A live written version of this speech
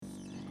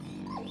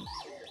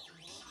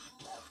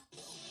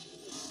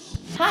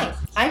Hi,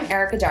 I'm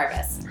Erica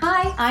Jarvis.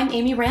 Hi, I'm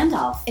Amy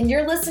Randolph. And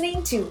you're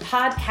listening to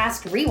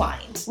Podcast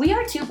Rewind. We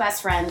are two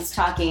best friends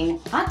talking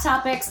hot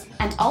topics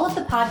and all of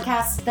the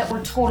podcasts that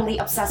we're totally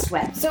obsessed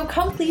with. So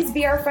come please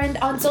be our friend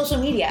on social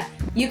media.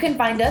 You can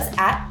find us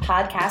at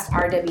Podcast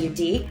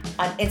RWD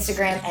on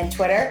Instagram and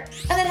Twitter,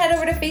 and then head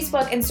over to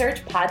Facebook and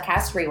search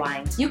Podcast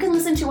Rewind. You can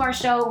listen to our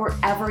show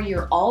wherever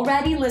you're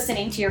already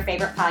listening to your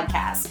favorite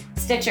podcast.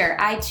 Stitcher,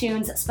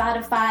 iTunes,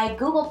 Spotify,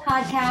 Google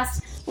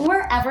Podcasts,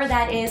 wherever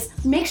that is.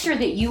 Make sure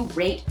that you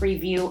rate,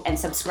 review, and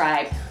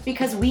subscribe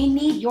because we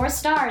need your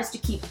stars to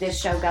keep this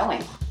show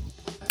going.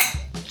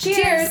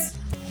 Cheers!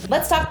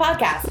 Let's talk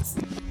podcasts.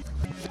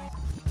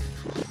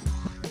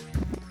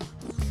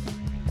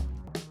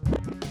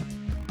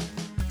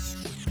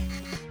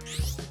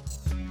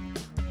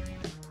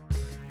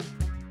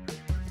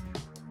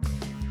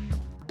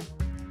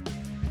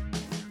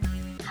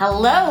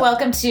 Hello,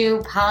 welcome to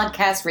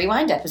Podcast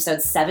Rewind,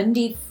 episode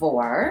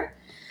 74.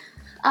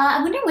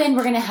 I wonder when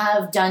we're going to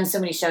have done so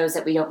many shows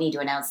that we don't need to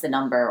announce the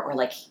number or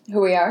like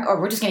who we are.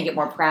 Or we're just going to get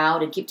more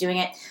proud and keep doing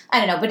it. I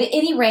don't know. But at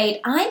any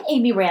rate, I'm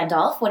Amy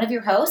Randolph, one of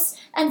your hosts,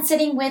 and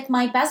sitting with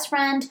my best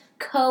friend,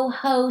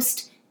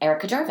 co-host,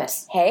 Erica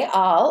Jarvis. Hey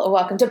all,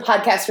 welcome to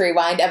Podcast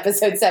Rewind,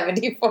 episode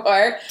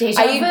 74.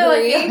 Deja vu. I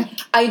agree.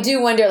 I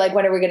do wonder,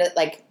 when are we going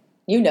to,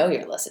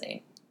 you're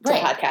listening to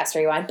Right. Podcast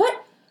Rewind.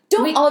 But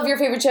don't all of your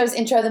favorite shows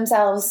intro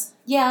themselves?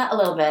 Yeah, a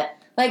little bit.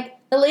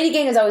 The Lady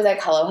Gang is always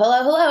like, hello,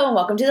 hello, hello, and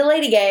welcome to the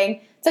Lady Gang.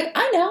 It's like,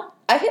 I know.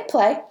 I hit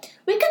play.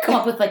 We could come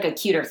up with a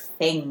cuter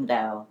thing,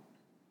 though.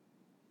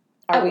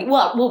 Are we?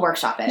 Well, we'll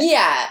workshop it.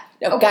 Yeah.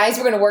 No, Okay. Guys,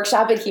 we're going to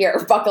workshop it here.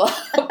 Buckle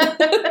up.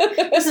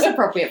 This is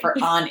appropriate for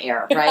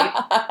on-air, right?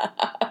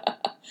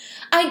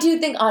 I do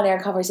think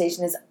on-air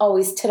conversation is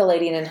always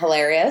titillating and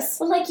hilarious.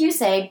 Well, like you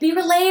say, be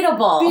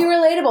relatable. Be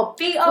relatable.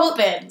 Be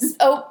open.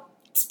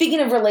 Speaking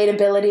of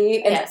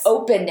relatability and Yes.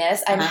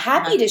 openness, I'm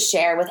happy to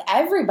share with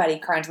everybody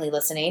currently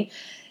listening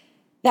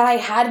that I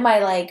had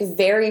my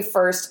very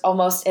first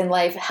almost in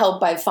life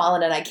help I've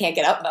fallen and I can't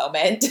get up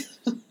moment.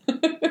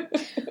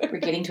 We're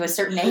getting to a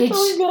certain age.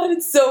 Oh my God,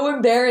 it's so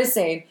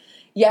embarrassing.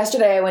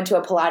 Yesterday I went to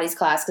a Pilates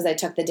class because I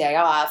took the day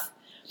off.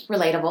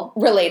 Relatable.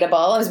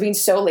 Relatable. I was being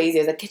so lazy.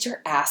 I was like, get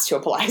your ass to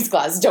a Pilates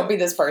class. Don't be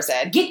this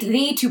person. Get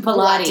thee to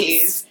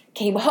Pilates.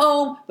 Came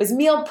home, was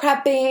meal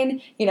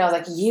prepping. I was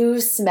like,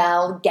 you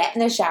smell. Get in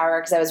the shower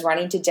because I was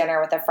running to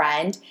dinner with a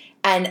friend.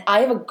 And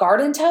I have a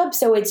garden tub,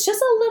 so it's just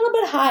a little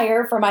bit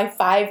higher for my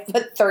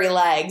 5'3"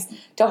 legs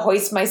to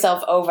hoist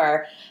myself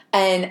over.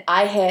 And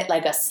I hit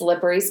a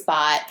slippery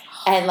spot,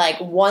 and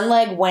one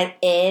leg went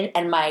in,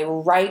 and my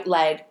right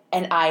leg,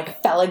 and I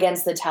fell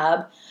against the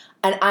tub,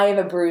 and I have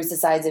a bruise the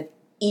size of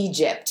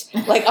Egypt,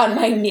 on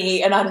my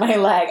knee and on my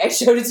leg. I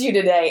showed it to you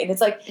today, and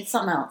it's it's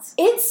something else.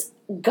 It's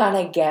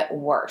gonna get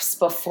worse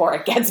before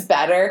it gets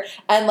better.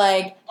 And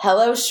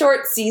hello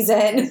short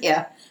season.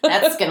 Yeah,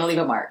 that's gonna leave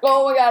a mark.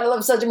 Oh my God, I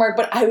love such a mark.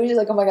 But I was just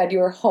like, oh my God, you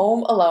were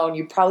home alone.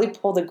 You probably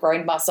pulled a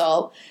groin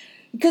muscle.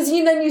 Because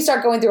then you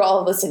start going through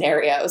all of the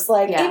scenarios.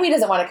 Amy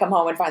doesn't want to come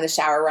home and find the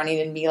shower running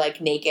and be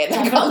naked.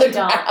 Definitely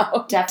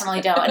don't. Definitely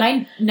don't. And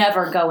I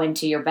never go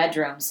into your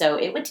bedroom, so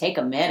it would take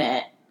a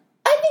minute.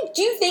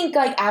 Do you think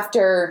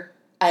after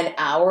an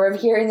hour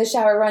of hearing the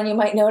shower run, you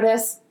might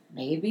notice?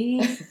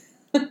 Maybe.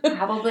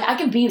 Probably. I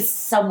can be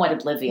somewhat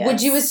oblivious.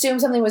 Would you assume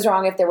something was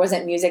wrong if there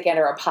wasn't music and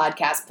or a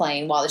podcast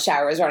playing while the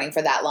shower was running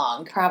for that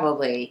long?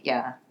 Probably,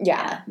 yeah.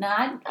 Yeah. No,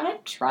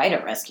 I'd try to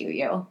rescue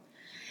you.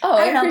 Oh,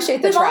 I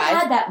appreciate the We've try. all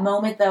had that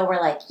moment, though, where,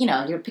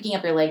 you're picking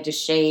up your leg to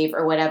shave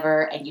or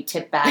whatever, and you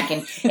tip back,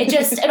 and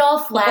it all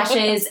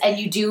flashes, and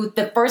you do,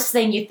 the first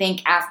thing you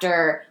think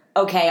after,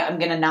 okay, I'm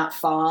going to not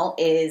fall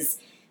is,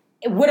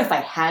 what if I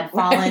had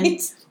fallen?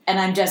 Right. And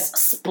I'm just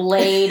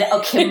splayed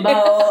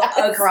akimbo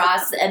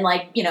across, and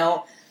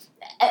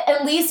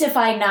at least if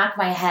I knock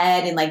my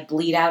head and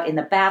bleed out in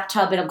the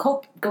bathtub,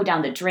 it'll go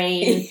down the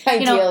drain.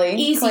 Ideally,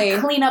 easy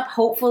clean up,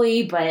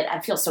 hopefully. But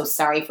I feel so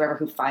sorry for whoever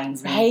who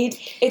finds me.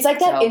 Right? It's like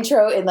that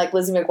intro in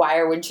Lizzie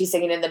McGuire when she's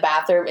singing in the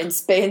bathroom and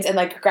spins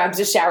and grabs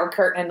a shower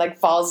curtain and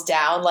falls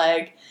down.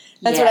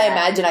 That's what I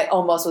imagine I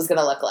almost was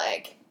gonna look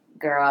like.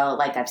 Girl,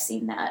 I've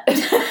seen that.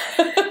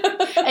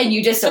 And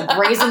you just so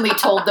brazenly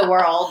told the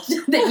world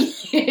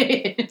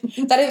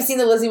that I've seen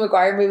the Lizzie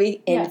McGuire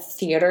movie in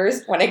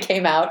theaters when it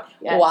came out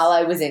while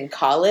I was in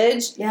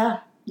college. Yeah.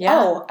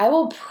 Oh, I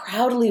will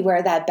proudly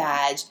wear that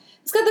badge.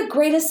 It's got the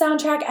greatest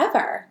soundtrack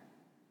ever.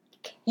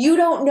 You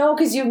don't know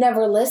because you've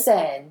never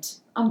listened.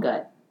 I'm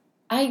good.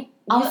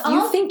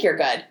 You think you're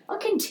good. I'll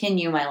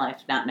continue my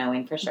life not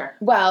knowing for sure.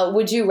 Well,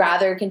 would you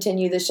rather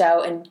continue the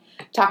show and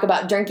talk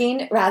about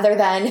drinking rather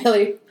than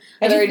Hillary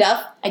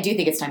Duff? I do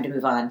think it's time to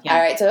move on. Yeah. All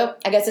right, so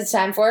I guess it's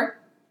time for...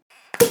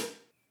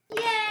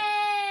 Yay!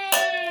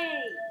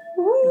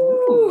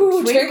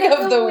 Ooh, drink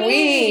of the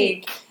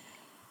week.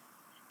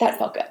 That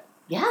felt good.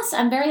 Yes,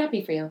 I'm very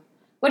happy for you.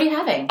 What are you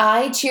having?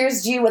 I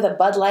cheersed you with a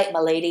Bud Light,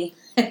 my lady.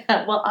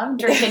 Well, I'm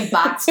drinking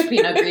boxed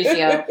Pinot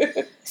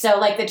Grigio.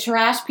 So, the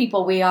trash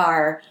people we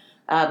are,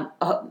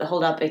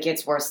 Hold up, it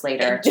gets worse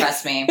later.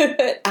 Trust me.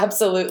 It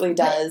absolutely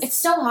does. But it's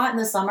so hot in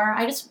the summer.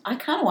 I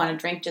kind of want to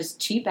drink just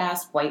cheap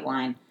ass white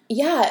wine.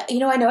 Yeah, I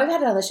know I've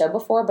had it on the show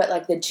before, but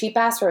like the cheap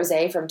ass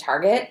rosé from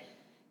Target,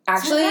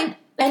 actually.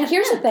 And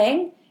here's the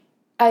thing.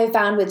 I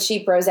found with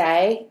cheap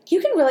rosé, you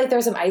can really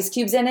throw some ice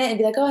cubes in it and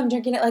be like, oh, I'm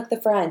drinking it like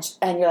the French.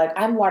 And you're like,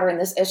 I'm watering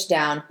this ish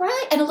down.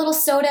 Right, and a little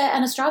soda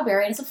and a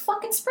strawberry, and it's a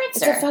fucking spritzer.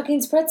 It's a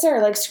fucking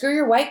spritzer. Like, screw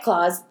your White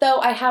Claws. Though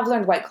I have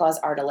learned White Claws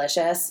are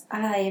delicious.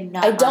 I am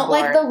not I don't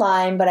like the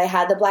lime, but I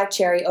had the black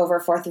cherry over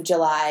 4th of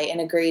July and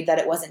agreed that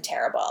it wasn't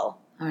terrible.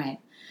 All right.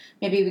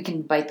 Maybe we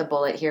can bite the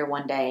bullet here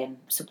one day and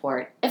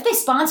support. If they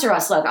sponsor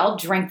us, look, I'll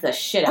drink the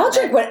shit out of it. I'll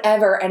drink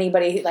whatever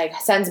anybody, like,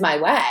 sends my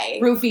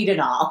way. Roofied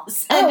and all.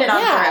 Send it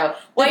on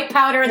through. White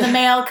powder in the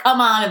mail, come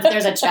on if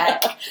there's a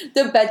check.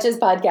 The Betches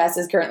podcast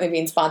is currently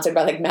being sponsored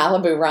by, like,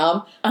 Malibu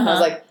Rum. I was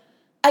like,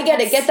 I get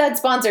it. Get that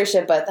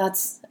sponsorship, but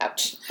that's,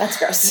 ouch. That's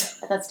gross.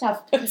 That's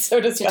tough. It's so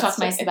disgusting. To talk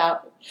nice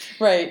about.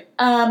 Right.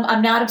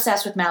 I'm not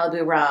obsessed with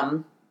Malibu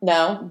Rum.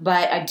 No.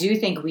 But I do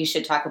think we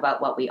should talk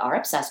about what we are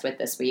obsessed with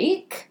this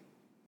week.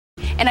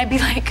 And I'd be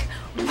like,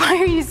 why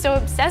are you so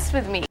obsessed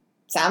with me?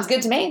 Sounds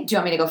good to me. Do you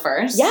want me to go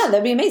first? Yeah,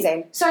 that'd be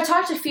amazing. So I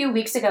talked a few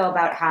weeks ago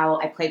about how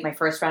I played my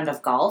first round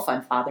of golf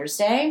on Father's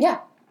Day. Yeah.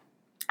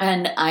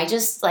 And I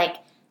just, I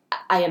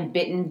am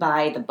bitten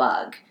by the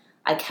bug.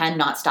 I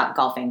cannot stop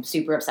golfing.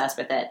 Super obsessed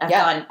with it. I've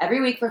gone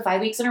every week for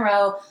 5 weeks in a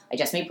row. I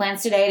just made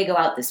plans today to go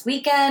out this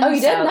weekend. Oh,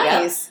 you did?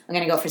 Nice. I'm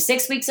going to go for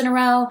 6 weeks in a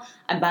row.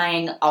 I'm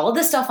buying all of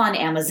the stuff on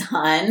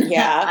Amazon.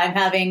 Yeah. I'm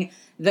having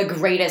the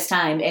greatest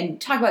time. And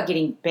talk about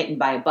getting bitten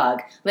by a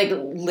bug. Like,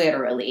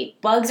 literally.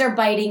 Bugs are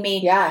biting me.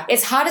 Yeah.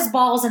 It's hot as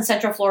balls in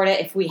Central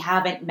Florida, if we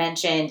haven't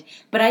mentioned.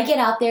 But I get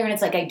out there and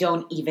it's like I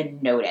don't even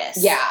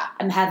notice. Yeah.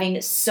 I'm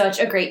having such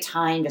a great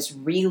time just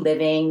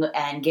reliving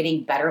and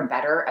getting better and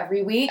better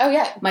every week. Oh,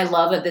 yeah. My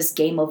love of this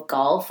game of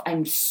golf.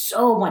 I'm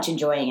so much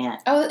enjoying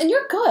it. Oh, and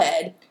you're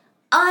good.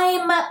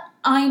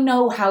 I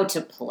know how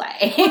to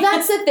play. Well,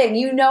 that's the thing.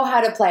 You know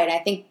how to play, and I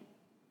think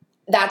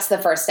that's the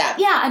first step.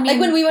 Yeah, I mean, like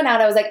when we went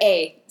out, I was like,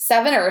 "Hey,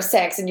 7 or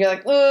 6," and you're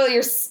like, "Oh,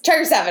 try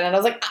your 7," and I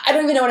was like, "I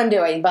don't even know what I'm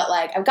doing, but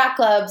like I've got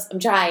clubs, I'm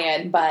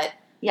trying." But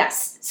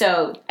yes,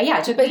 so yeah,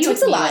 it took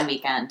me one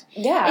weekend.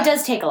 Yeah, it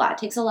does take a lot. It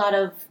takes a lot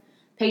of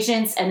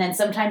patience, and then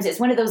sometimes it's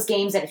one of those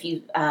games that if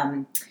you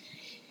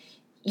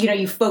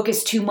you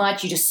focus too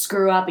much, you just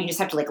screw up, and you just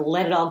have to like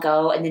let it all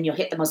go, and then you'll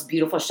hit the most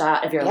beautiful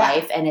shot of your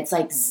life, and it's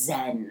like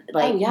zen.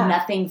 Like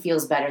nothing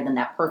feels better than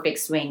that perfect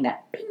swing,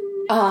 that ping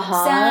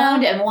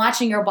sound, and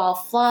watching your ball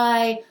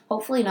fly.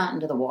 Hopefully not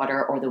into the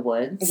water or the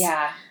woods.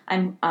 Yeah,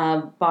 I'm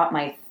bought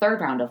my 3rd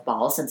round of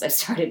balls since I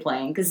started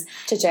playing. Because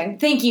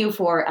thank you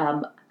for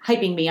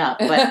hyping me up,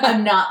 but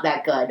I'm not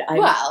that good.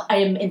 I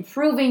am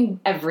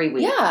improving every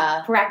week.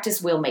 Yeah,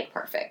 practice will make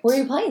perfect. Where are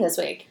you playing this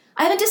week?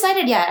 I haven't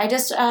decided yet. I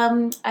just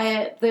a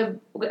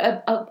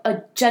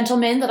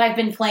gentleman that I've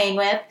been playing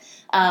with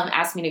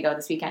asked me to go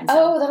this weekend.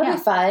 So, that'll be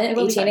fun.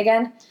 18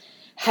 again.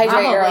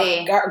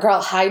 Hydrate, girl,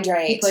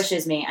 hydrate. He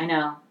pushes me. I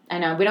know.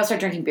 We don't start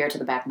drinking beer to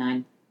the back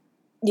 9.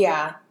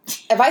 Yeah.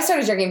 If I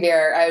started drinking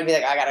beer, I would be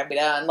like, I gotta be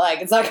done.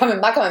 Like, it's not coming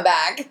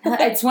back.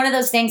 It's one of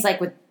those things like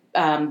with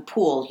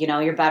pool,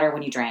 you're better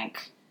when you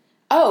drink.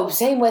 Oh,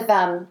 same with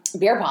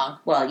beer pong.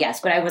 Well, yes,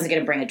 but I wasn't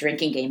going to bring a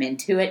drinking game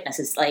into it.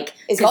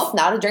 Is golf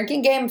not a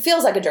drinking game?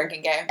 Feels like a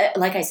drinking game.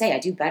 Like I say, I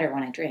do better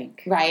when I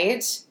drink.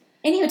 Right.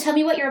 Anyway, tell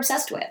me what you're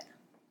obsessed with.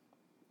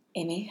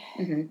 Amy,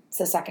 It's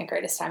the second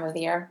greatest time of the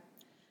year.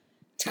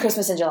 It's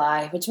Christmas in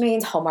July, which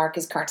means Hallmark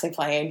is currently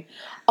playing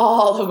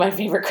all of my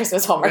favorite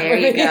Christmas Hallmark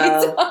movies.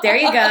 There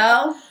you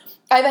go.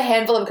 I have a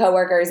handful of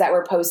coworkers that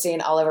were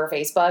posting all over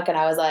Facebook, and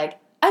I was like,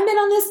 I'm in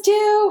on this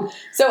too.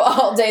 So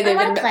all day they've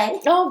been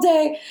all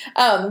day.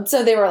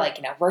 So they were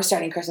like, we're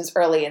starting Christmas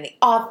early in the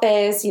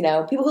office.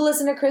 People who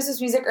listen to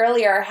Christmas music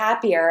early are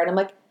happier. And I'm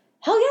like,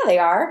 hell yeah, they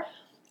are.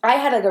 I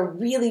had like a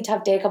really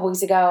tough day a couple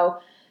weeks ago.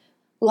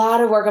 A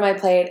lot of work on my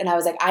plate. And I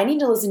was like, I need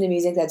to listen to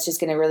music that's just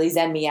going to really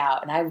zen me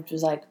out. And I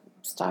was like,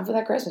 it's time for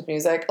that Christmas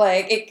music.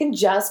 Like, it can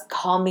just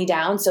calm me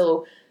down.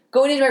 So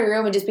going into my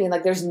room and just being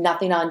like, there's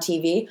nothing on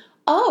TV.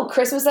 Oh,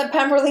 Christmas at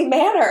Pemberley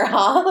Manor,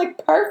 huh?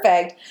 Like,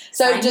 perfect.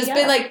 So I've just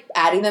been, like,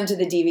 adding them to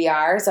the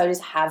DVR. So I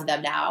just have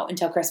them now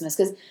until Christmas.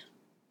 Because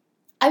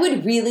I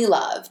would really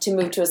love to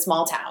move to a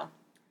small town,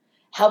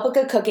 help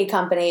a cookie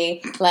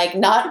company, like,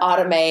 not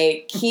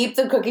automate, keep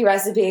the cookie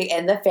recipe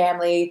in the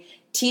family,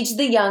 teach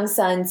the young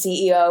son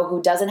CEO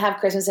who doesn't have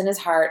Christmas in his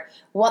heart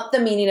what the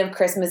meaning of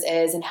Christmas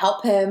is, and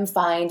help him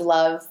find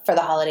love for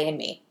the holiday in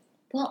me.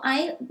 Well,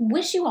 I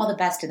wish you all the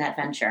best in that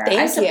venture. Thank you.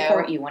 I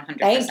support you 100%.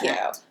 Thank you.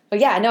 But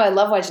yeah, no, I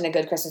love watching a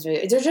good Christmas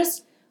movie.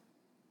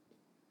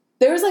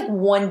 There was like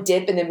one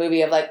dip in the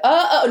movie of like,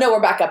 oh no, we're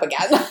back up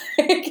again. Like,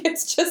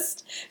 it's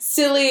just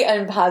silly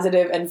and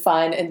positive and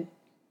fun, and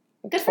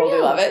Good for Totally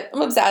you. love it.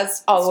 I'm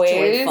obsessed. Always.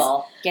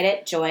 Joyful. Get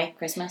it? Joy,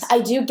 Christmas? I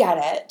do get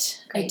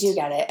it. Great. I do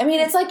get it. I mean,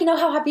 it's like,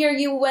 how happy are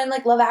you when,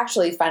 like, Love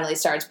Actually finally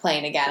starts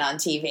playing again on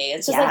TV?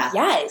 It's just like,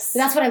 yes.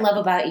 That's what I love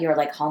about your,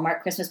 like,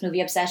 Hallmark Christmas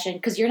movie obsession,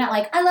 because you're not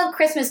like, I love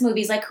Christmas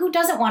movies. Like, who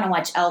doesn't want to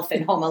watch Elf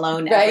and Home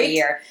Alone every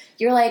year?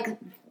 You're like,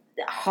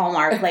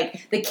 Hallmark,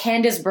 like, the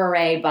Candace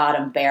Bure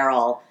bottom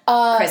barrel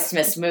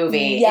Christmas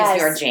movie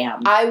is your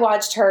jam. I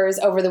watched hers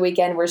over the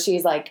weekend where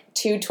she's, like,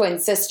 two twin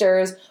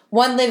sisters.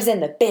 One lives in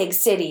the big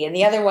city and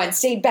the other one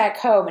stayed back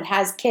home and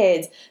has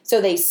kids. So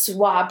they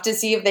swap to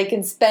see if they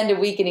can spend a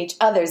week in each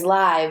other's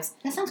lives.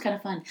 That sounds kind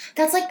of fun.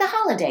 That's like The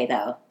Holiday,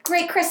 though.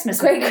 Great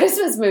Christmas movie. Great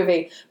Christmas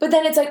movie. But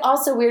then it's, like,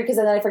 also weird because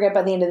then I forget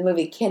by the end of the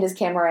movie, Candace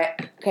Cameron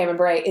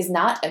Bure is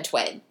not a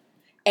twin.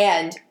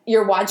 And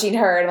you're watching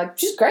her, and I'm like,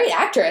 she's a great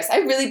actress. I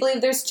really believe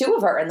there's two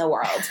of her in the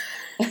world.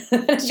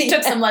 She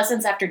took some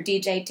lessons after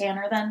DJ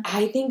Tanner, then?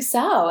 I think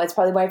so. It's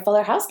probably why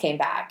Fuller House came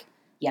back.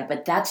 Yeah,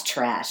 but that's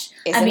trash.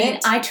 Isn't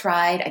it? I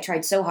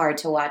tried so hard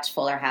to watch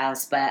Fuller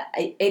House, but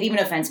it even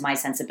offends my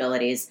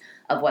sensibilities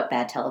of what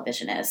bad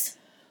television is.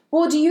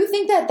 Well, do you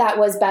think that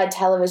was bad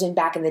television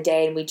back in the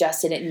day and we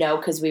just didn't know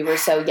because we were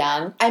so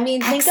young? I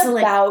mean, think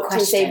about the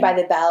Saved by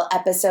the Bell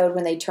episode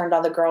when they turned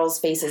all the girls'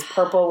 faces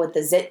purple with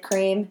the Zit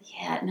cream.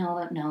 Yeah,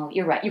 no,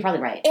 you're right. You're probably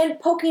right. And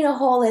poking a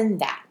hole in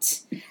that.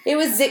 It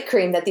was Zit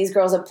cream that these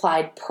girls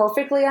applied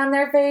perfectly on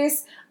their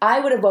face. I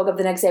would have woke up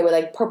the next day with,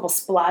 like, purple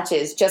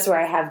splotches just where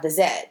I have the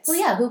zits. Well,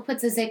 yeah, who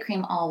puts the Zit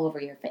cream all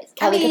over your face?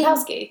 Kelly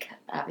Kapowski.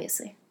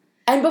 Obviously.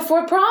 And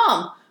before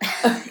prom.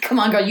 Come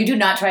on, girl. You do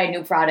not try a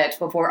new product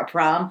before a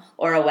prom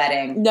or a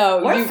wedding.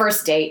 No. Or a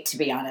first date, to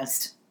be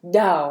honest.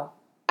 No.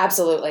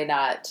 Absolutely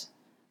not.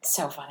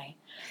 So funny.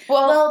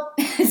 Well,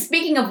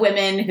 speaking of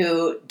women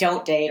who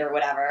don't date or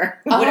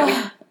whatever.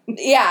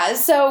 Yeah,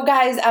 so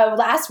guys,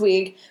 last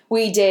week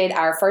we did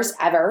our first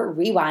ever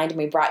rewind, and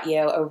we brought you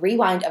a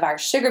rewind of our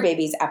Sugar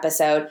Babies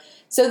episode.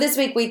 So this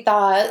week we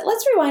thought,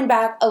 let's rewind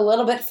back a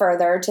little bit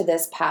further to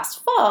this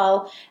past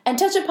fall and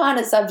touch upon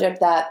a subject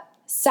that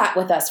sat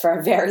with us for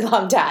a very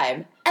long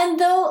time. And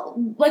though,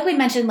 like we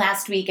mentioned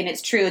last week, and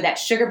it's true that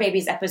Sugar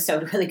Babies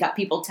episode really got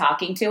people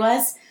talking to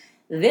us,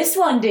 this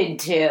one did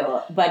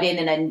too, but in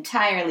an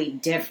entirely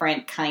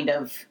different kind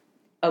of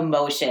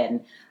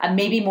emotion.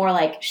 Maybe more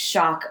like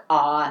shock,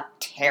 awe,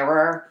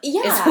 terror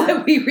is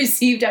what we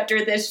received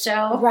after this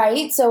show.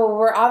 Right. So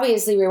we're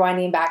obviously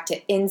rewinding back to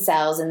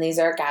incels, and these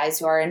are guys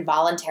who are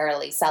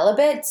involuntarily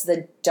celibate. It's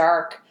the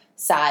dark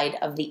side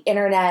of the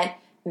internet.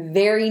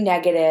 Very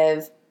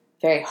negative,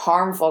 very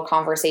harmful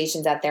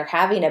conversations that they're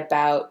having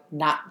about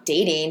not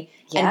dating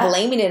and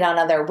blaming it on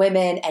other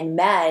women and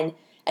men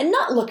and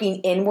not looking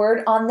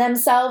inward on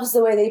themselves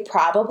the way they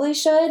probably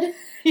should.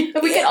 We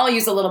could all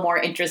use a little more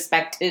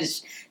introspection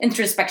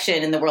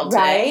in the world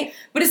today. Right?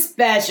 But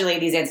especially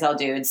these incel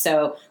dudes.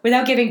 So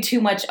without giving too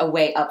much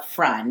away up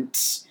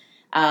front,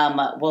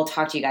 we'll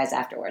talk to you guys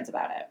afterwards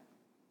about it.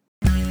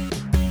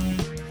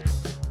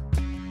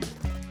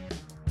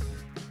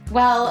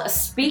 Well,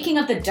 speaking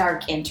of the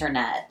dark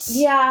internet.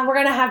 Yeah, we're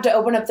going to have to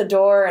open up the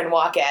door and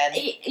walk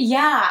in.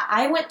 Yeah,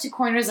 I went to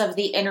Corners of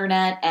the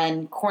Internet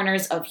and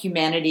Corners of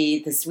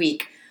Humanity this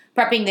week,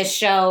 prepping this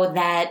show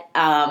that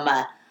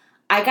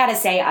I gotta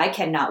say, I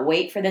cannot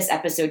wait for this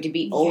episode to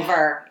be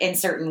over in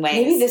certain ways.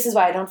 Maybe this is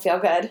why I don't feel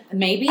good.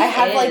 Maybe I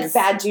have like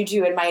bad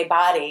juju in my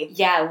body.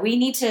 Yeah, we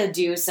need to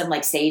do some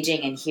like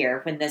saging in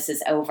here when this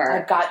is over.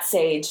 I've got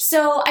sage.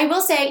 So I will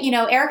say,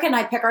 Erica and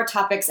I pick our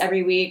topics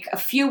every week, a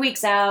few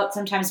weeks out,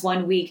 sometimes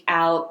 1 week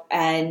out,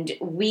 and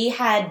we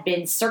had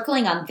been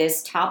circling on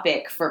this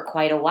topic for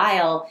quite a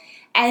while,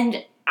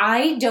 and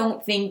I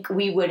don't think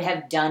we would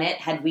have done it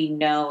had we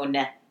known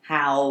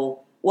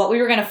what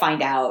we were going to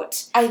find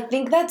out. I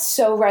think that's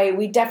so right.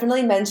 We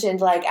definitely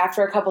mentioned, like,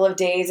 after a couple of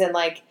days and,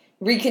 like,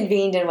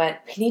 reconvened and went,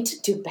 we need to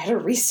do better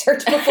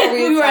research before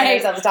we assign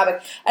ourselves a topic.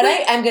 And I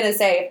am going to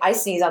say, if I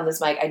sneeze on this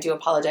mic, I do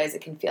apologize.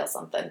 It can feel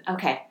something.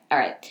 Okay. All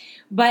right.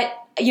 But,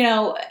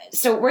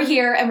 so we're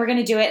here and we're going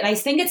to do it. And I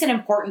think it's an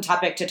important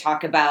topic to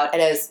talk about.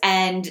 It is.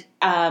 And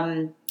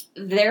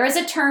there is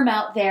a term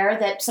out there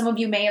that some of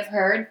you may have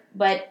heard,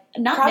 but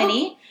not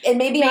many. And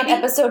maybe on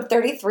episode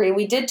 33,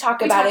 we did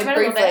talk about it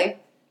briefly.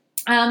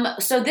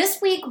 So this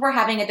week we're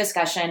having a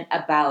discussion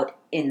about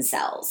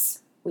incels.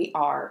 We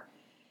are.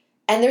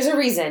 And there's a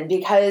reason,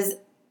 because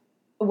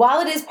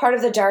while it is part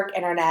of the dark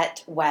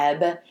internet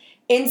web,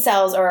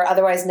 incels are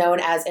otherwise known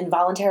as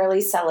involuntarily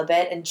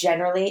celibate, and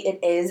generally it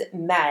is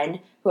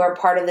men who are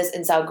part of this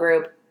incel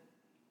group,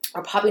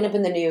 are popping up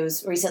in the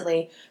news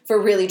recently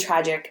for really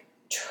tragic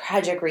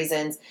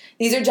reasons.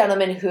 These are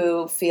gentlemen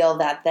who feel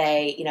that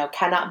they,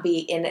 cannot be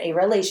in a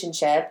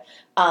relationship,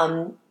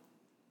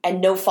 and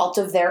no fault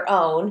of their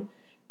own,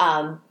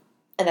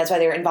 and that's why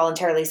they were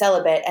involuntarily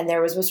celibate. And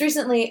there was most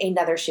recently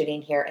another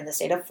shooting here in the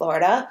state of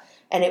Florida,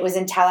 and it was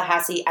in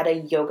Tallahassee at a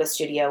yoga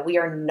studio. We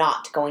are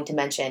not going to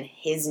mention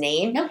his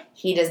name. Nope.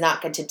 He does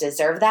not get to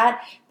deserve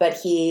that, but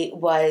he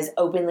was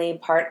openly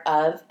part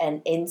of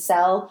an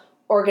incel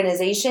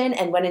organization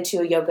and went into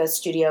a yoga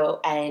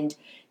studio and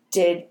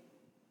did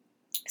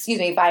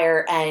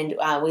fire, and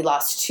we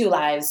lost 2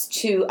 lives,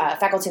 2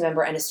 faculty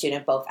member and a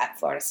student, both at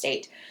Florida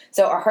State.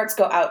 So our hearts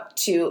go out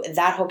to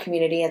that whole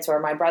community. It's where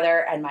my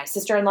brother and my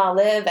sister-in-law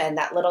live, and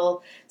that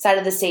little side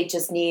of the state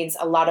just needs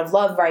a lot of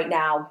love right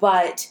now.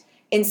 But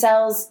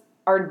incels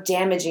are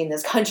damaging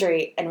this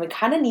country, and we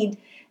kind of need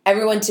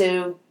everyone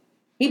to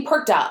be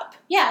perked up.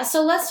 Yeah,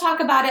 so let's talk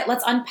about it.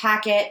 Let's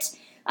unpack it.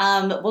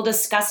 We'll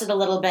discuss it a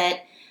little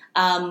bit.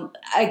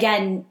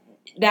 Again,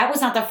 that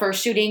was not the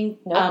first shooting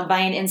by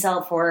an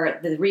incel for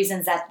the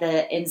reasons that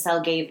the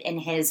incel gave in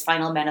his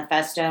final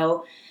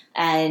manifesto.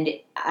 And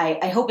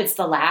I hope it's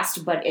the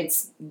last, but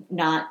it's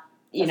not,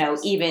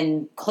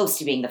 even close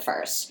to being the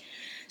first.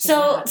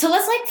 So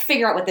let's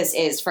figure out what this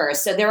is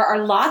first. So there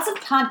are lots of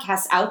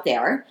podcasts out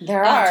there.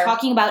 There are.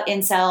 Talking about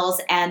incels,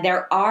 and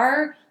there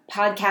are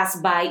podcasts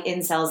by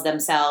incels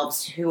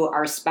themselves who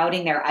are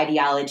spouting their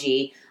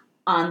ideology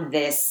on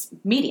this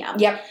medium.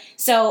 Yep.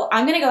 So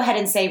I'm going to go ahead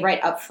and say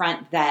right up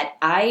front that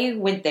I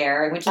went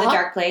there. I went to the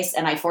dark place,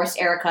 and I forced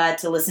Erica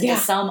to listen to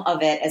some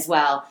of it as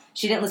well.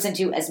 She didn't listen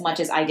to as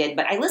much as I did,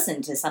 but I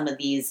listened to some of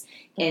these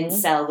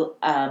incel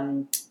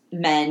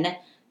men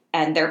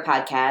and their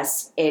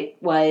podcasts.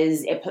 It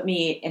put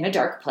me in a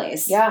dark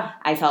place. Yeah.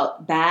 I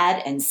felt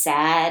bad and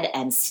sad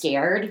and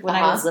scared when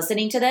I was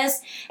listening to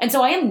this. And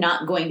so I am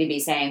not going to be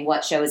saying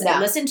what shows I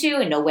listen to.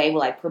 In no way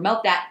will I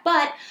promote that.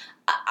 But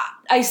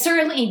I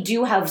certainly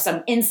do have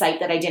some insight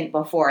that I didn't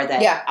before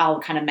that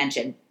I'll kind of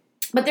mention.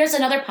 But there's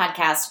another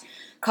podcast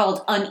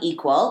called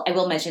Unequal. I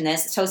will mention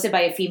this. It's hosted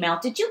by a female.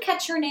 Did you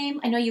catch her name?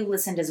 I know you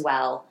listened as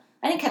well.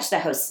 I didn't catch the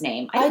host's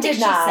name. I don't think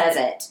she says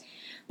it.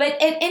 But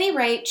at any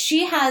rate,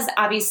 she has,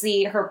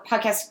 obviously, her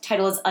podcast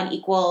title is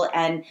Unequal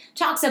and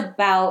talks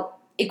about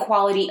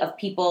equality of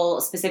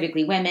people,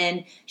 specifically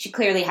women. She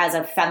clearly has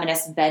a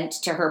feminist bent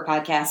to her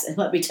podcast. And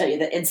let me tell you,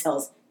 the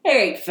incels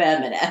hate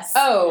feminists.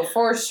 Oh,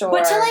 for sure.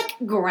 But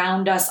to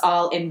ground us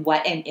all in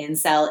what an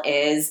incel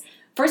is,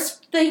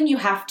 first thing you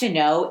have to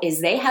know is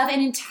they have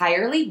an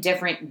entirely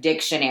different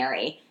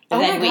dictionary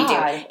than we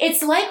do.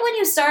 It's like when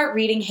you start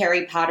reading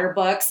Harry Potter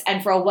books,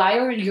 and for a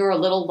while you're a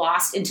little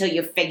lost until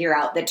you figure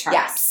out the terms.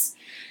 Yes.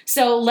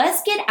 So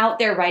let's get out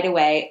there right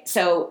away.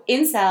 So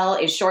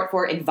incel is short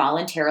for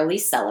involuntarily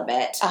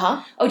celibate.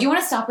 Oh, do you want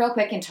to stop real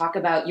quick and talk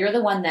about, you're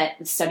the one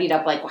that studied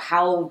up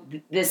how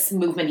this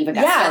movement even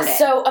got started.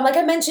 So like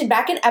I mentioned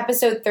back in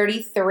episode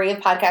 33 of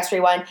Podcast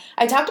Rewind,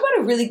 I talked about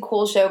a really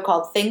cool show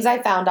called Things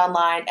I Found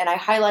Online, and I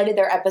highlighted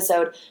their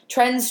episode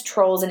Trends,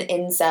 Trolls, and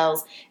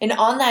Incels. And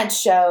on that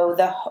show,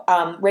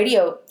 the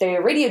radio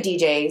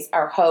DJs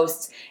are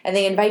hosts, and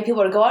they invite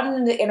people to go out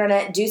into the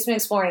internet, do some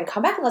exploring, and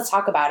come back and let's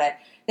talk about it.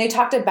 They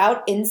talked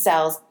about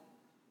incels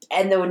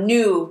and the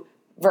new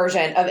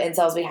version of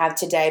incels we have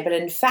today. But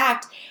in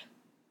fact,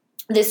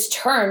 this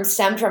term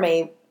stemmed from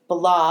a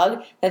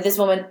blog that this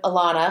woman,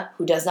 Alana,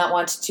 who does not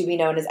want to be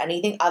known as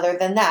anything other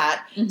than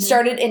that,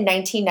 started in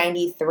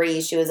 1993.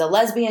 She was a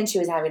lesbian. She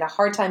was having a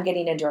hard time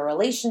getting into a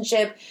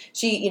relationship.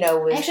 She,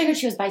 was... I actually heard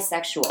she was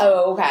bisexual.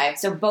 Oh, okay.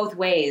 So both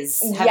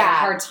ways, having a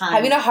hard time.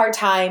 Having a hard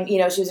time. She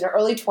was in her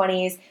early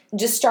 20s,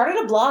 just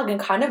started a blog and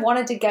kind of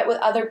wanted to get with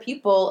other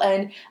people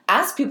and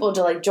ask people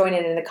to, join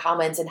in the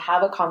comments and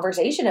have a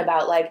conversation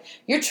about,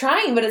 you're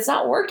trying, but it's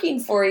not working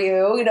for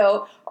you.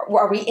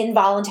 Are we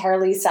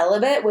involuntarily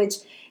celibate? Which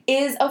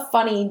is a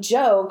funny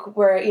joke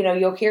where,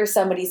 you'll hear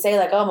somebody say,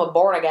 I'm a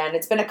born again.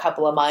 It's been a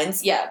couple of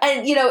months. Yeah.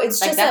 And, it's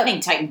just that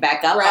thing tightened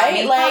back up.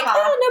 Right?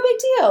 No big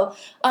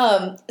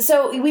deal.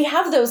 So we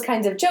have those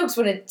kinds of jokes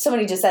when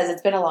somebody just says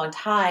it's been a long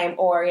time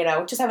or,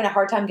 just having a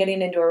hard time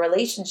getting into a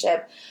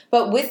relationship.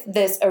 But with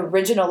this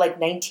original,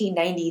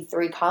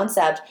 1993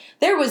 concept,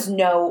 there was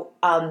no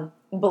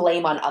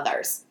blame on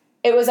others.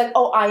 It was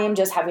I am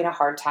just having a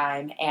hard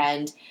time.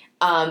 And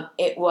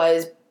it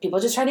was people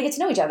just trying to get to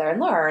know each other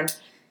and learn.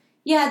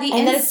 Yeah,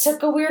 and then it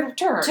took a weird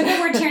turn.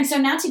 So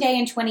now today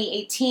in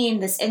 2018,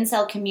 this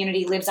incel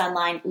community lives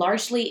online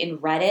largely in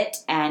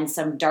Reddit and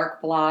some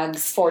dark blogs.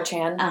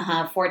 4chan.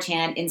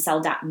 4chan,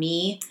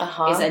 incel.me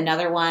is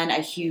another one, a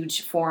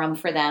huge forum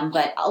for them,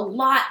 but a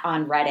lot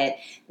on Reddit.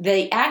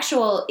 The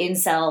actual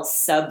incel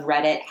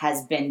subreddit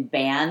has been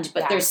banned,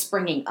 but they're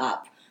springing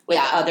up with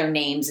other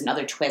names and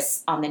other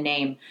twists on the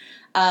name.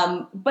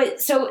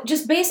 But so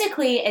just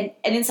basically an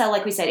incel,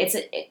 like we said, it's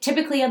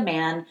typically a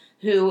man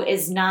who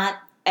is not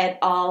at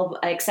all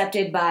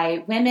accepted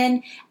by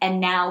women and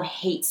now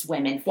hates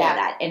women for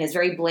that and is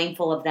very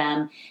blameful of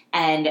them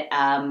and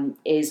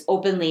is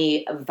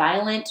openly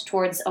violent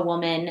towards a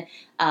woman,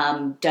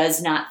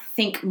 does not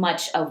think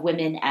much of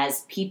women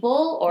as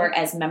people or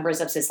as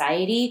members of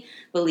society,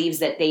 believes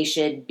that they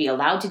should be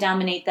allowed to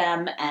dominate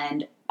them,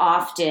 and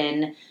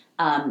often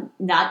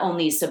not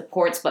only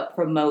supports but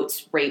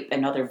promotes rape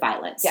and other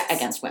violence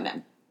against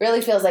women. Really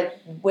feels like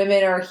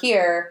women are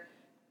here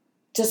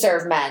to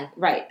serve men.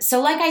 Right.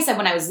 So like I said,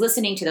 when I was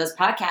listening to those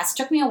podcasts, it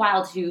took me a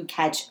while to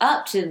catch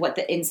up to what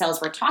the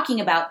incels were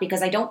talking about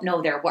because I don't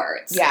know their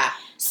words. Yeah.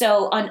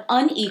 So on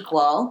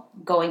Unequal,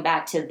 going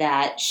back to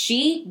that,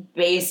 she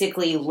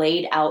basically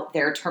laid out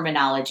their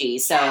terminology.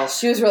 So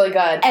She was really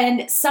good.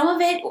 and some of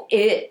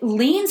it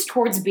leans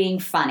towards being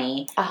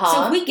funny. Uh-huh.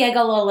 So if we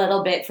giggle a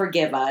little bit,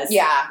 forgive us.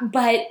 Yeah.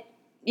 But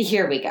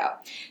here we go.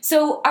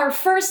 So our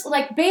first,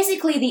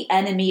 basically the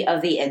enemy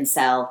of the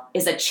incel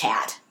is a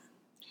Chad.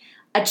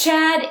 A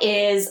Chad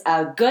is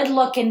a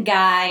good-looking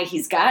guy.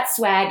 He's got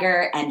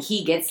swagger, and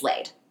he gets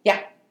laid.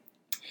 Yeah.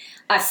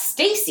 A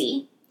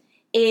Stacy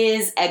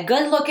is a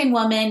good-looking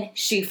woman.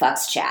 She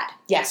fucks Chad.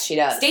 Yes, she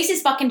does.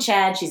 Stacy's fucking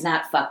Chad. She's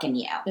not fucking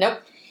you.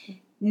 Nope.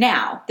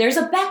 Now, there's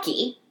a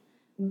Becky.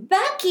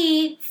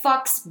 Becky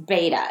fucks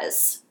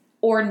betas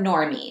or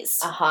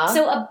normies. Uh-huh.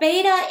 So a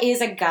beta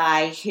is a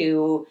guy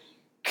who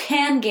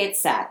can get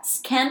sex,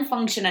 can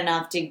function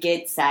enough to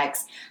get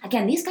sex.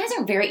 Again, these guys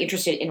are very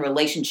interested in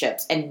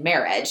relationships and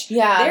marriage.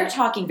 Yeah. They're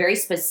talking very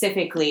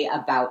specifically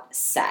about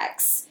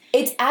sex.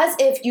 It's as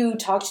if you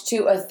talked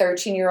to a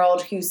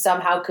 13-year-old who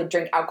somehow could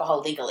drink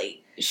alcohol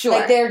legally. Sure.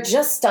 Like, they're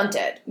just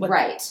stunted.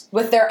 Right.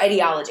 With their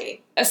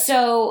ideology.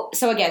 So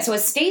a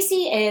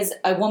Stacy is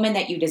a woman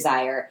that you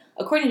desire.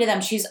 According to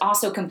them, she's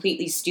also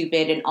completely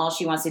stupid and all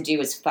she wants to do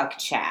is fuck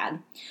Chad.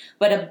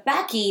 But a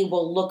Becky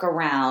will look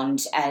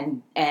around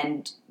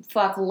and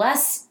fuck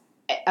less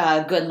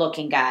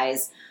good-looking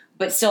guys,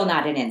 but still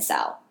not an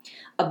incel.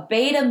 A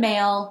beta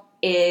male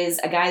is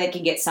a guy that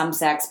can get some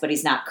sex, but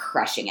he's not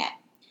crushing it.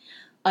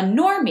 A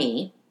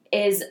normie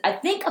is, I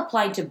think,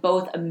 applied to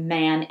both a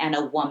man and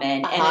a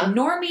woman. Uh-huh. And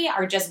a normie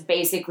are just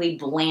basically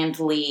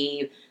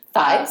blandly...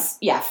 Fives?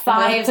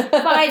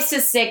 Fives to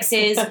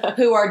sixes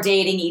who are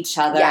dating each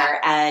other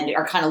and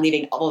are kind of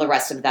leaving all the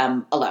rest of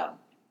them alone.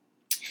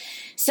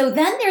 So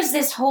then there's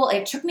this whole,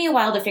 it took me a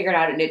while to figure it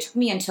out, and it took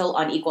me until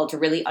Unequal to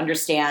really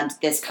understand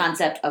this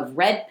concept of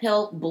red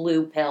pill,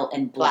 blue pill,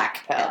 and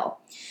black pill.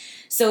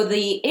 So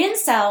the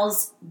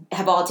incels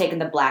have all taken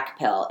the black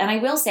pill. And I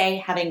will say,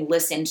 having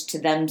listened to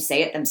them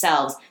say it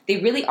themselves, they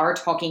really are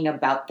talking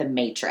about the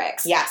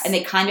Matrix. Yes. And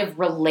they kind of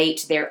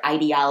relate their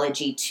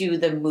ideology to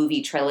the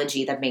movie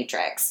trilogy, The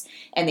Matrix.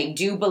 And they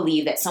do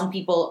believe that some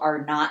people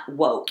are not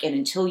woke. And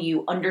until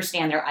you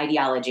understand their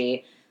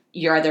ideology,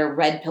 you're either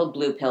red pilled,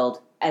 blue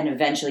pilled, and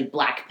eventually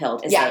black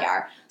pilled as they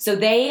are. So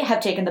they have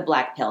taken the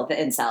black pill, the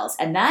incels,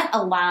 and that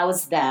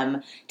allows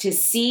them to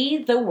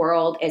see the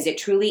world as it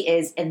truly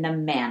is in the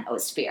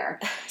manosphere.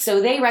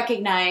 So they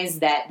recognize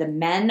that the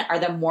men are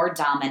the more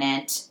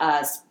dominant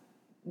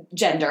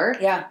gender,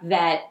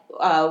 that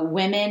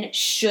women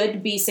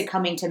should be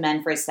succumbing to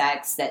men for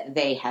sex, that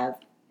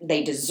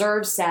they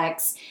deserve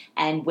sex,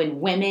 and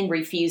when women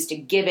refuse to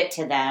give it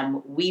to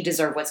them, we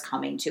deserve what's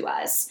coming to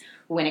us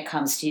when it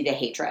comes to the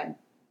hatred.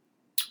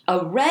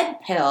 A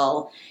red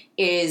pill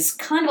is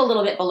kind of a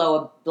little bit below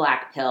a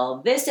black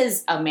pill. This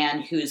is a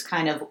man who's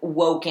kind of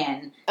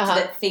woken so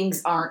that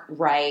things aren't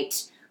right,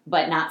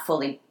 but not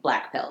fully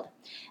black pilled.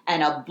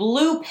 And a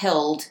blue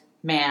pilled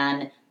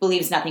man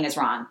believes nothing is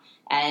wrong.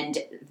 And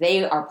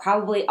they are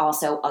probably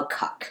also a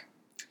cuck.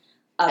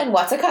 And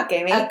what's a cuck,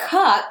 Amy? A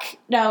cuck,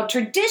 now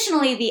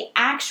traditionally the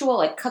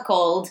actual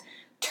cuckold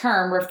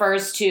term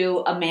refers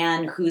to a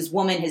man whose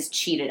woman has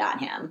cheated on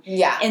him.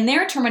 Yeah. In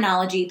their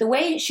terminology, the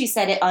way she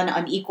said it on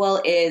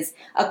Unequal is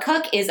a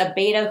cuck is a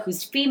beta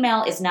whose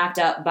female is knocked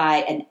up by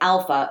an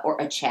alpha or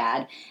a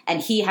Chad,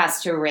 and he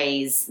has to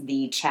raise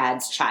the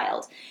Chad's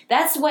child.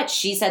 That's what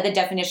she said the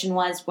definition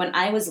was. When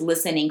I was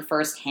listening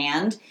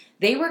firsthand,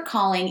 they were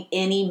calling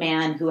any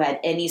man who had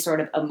any sort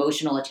of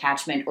emotional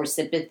attachment or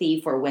sympathy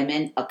for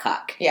women a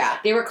cuck. Yeah.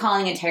 They were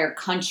calling entire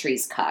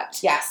countries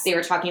cucked. Yes. They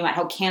were talking about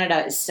how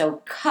Canada is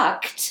so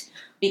cucked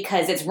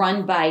because it's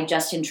run by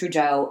Justin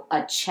Trudeau,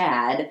 a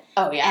Chad.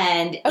 Oh, yeah.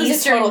 And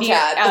Eastern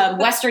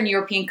Western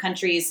European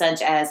countries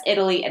such as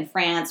Italy and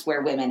France,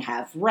 where women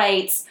have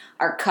rights,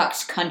 are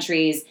cucked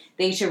countries.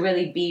 They should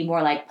really be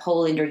more like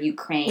Poland or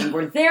Ukraine,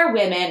 where their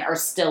women are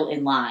still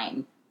in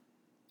line.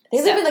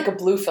 They live in like a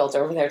blue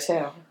filter over there,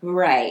 too.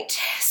 Right.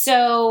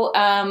 So,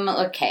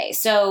 okay.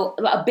 So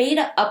a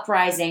beta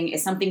uprising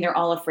is something they're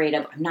all afraid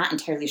of. I'm not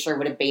entirely sure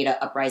what a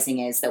beta uprising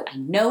is, though I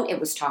know it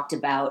was talked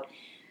about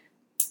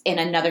in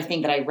another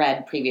thing that I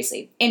read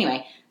previously.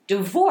 Anyway,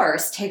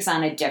 divorce takes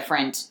on a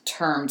different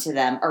term to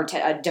them, or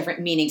a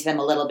different meaning to them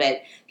a little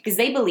bit, because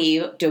they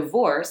believe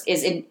divorce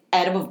is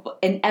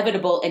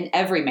inevitable in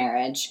every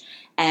marriage,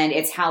 and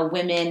it's how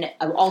women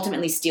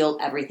ultimately steal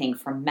everything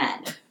from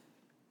men.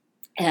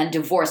 And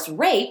divorce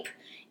rape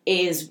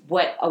is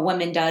what a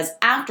woman does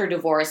after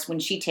divorce when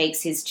she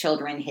takes his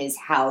children, his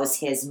house,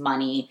 his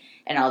money,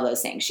 and all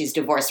those things. She's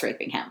divorce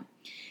raping him.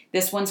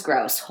 This one's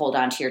gross. Hold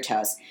on to your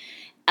toes.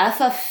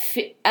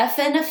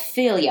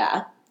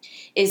 Ephenophilia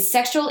is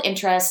sexual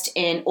interest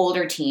in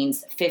older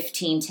teens,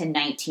 15 to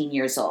 19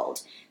 years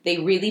old. They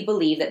really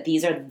believe that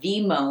these are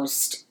the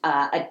most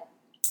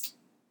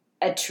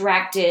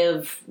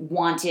attractive,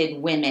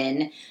 wanted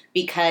women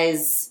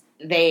because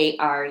They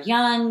are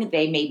young,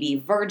 they may be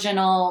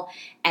virginal,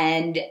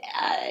 and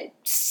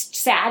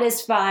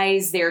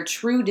satisfies their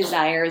true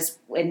desires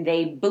when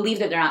they believe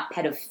that they're not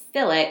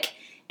pedophilic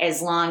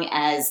as long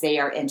as they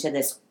are into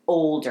this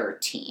older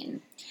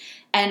teen.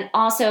 And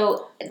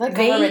also, the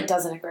government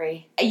doesn't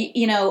agree.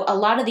 You know, a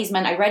lot of these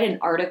men, I read an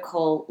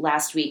article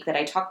last week that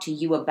I talked to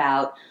you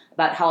about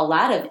how a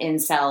lot of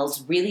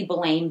incels really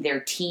blame their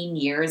teen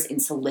years in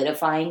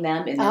solidifying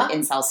them in their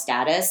incel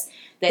status.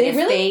 That if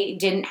they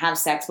didn't have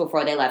sex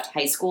before they left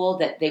high school,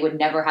 that they would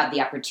never have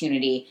the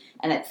opportunity,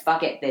 and that,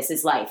 fuck it, this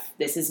is life.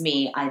 This is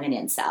me. I'm an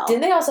incel.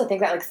 Didn't they also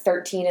think that, like,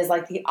 13 is,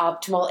 like, the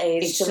optimal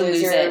age to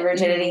lose your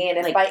virginity? And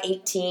if, like, by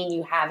 18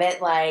 you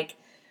haven't, like,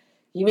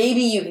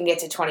 maybe you can get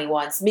to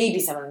 21. So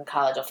maybe someone in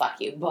college will fuck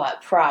you,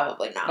 but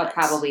probably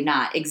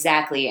not.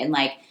 Exactly. And,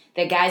 like,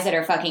 the guys that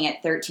are fucking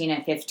at 13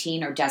 and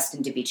 15 are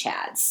destined to be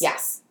Chads.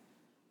 Yes.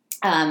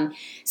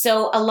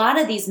 So a lot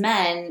of these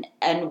men,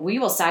 and we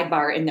will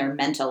sidebar in their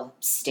mental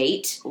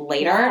state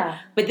later,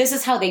 but this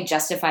is how they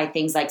justify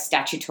things like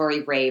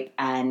statutory rape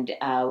and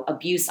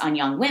abuse on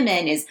young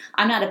women is,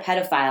 I'm not a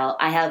pedophile,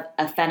 I have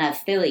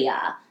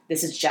aphenophilia.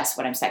 This is just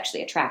what I'm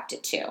sexually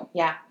attracted to.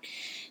 Yeah.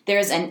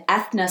 There's an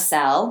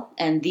ethnocel,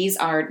 and these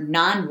are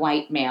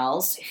non-white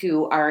males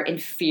who are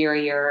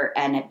inferior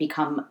and have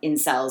become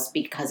incels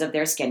because of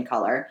their skin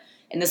color.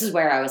 And this is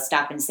where I would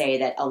stop and say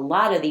that a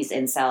lot of these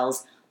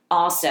incels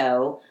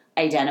also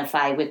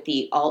identify with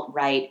the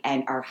alt-right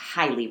and are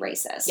highly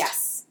racist.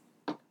 Yes.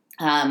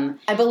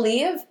 I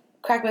believe,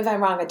 correct me if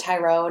I'm wrong, a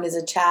Tyrone is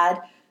a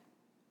Chad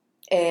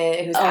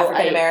who's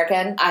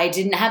African-American. I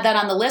didn't have that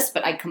on the list,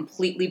 but I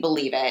completely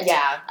believe it.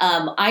 Yeah.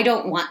 I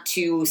don't want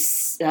to...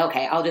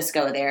 Okay, I'll just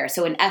go there.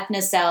 So in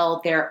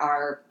ethnocel, there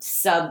are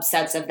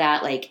subsets of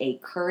that, like a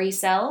curry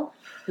cell,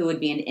 who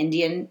would be an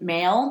Indian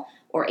male,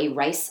 or a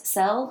rice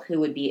cell, who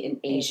would be an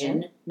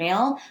Asian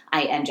male.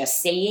 I am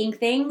just saying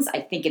things. I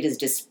think it is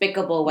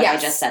despicable what I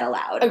just said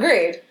aloud.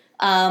 Agreed.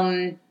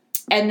 And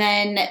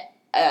then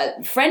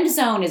friend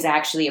zone is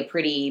actually a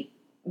pretty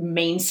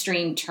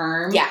mainstream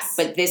term. Yes.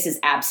 But this is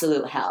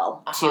absolute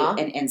hell to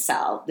an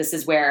incel. This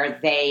is where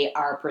they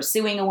are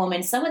pursuing a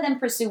woman. Some of them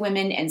pursue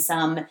women, and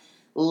some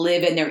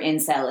live in their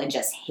incel and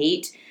just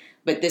hate.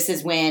 But this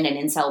is when an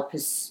incel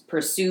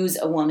pursues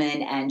a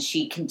woman and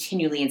she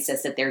continually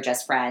insists that they're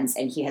just friends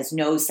and he has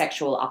no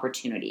sexual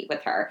opportunity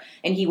with her.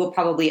 And he will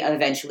probably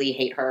eventually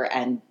hate her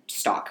and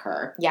stalk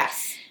her.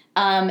 Yes.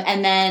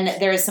 And then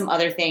there's some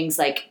other things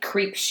like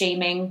creep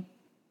shaming.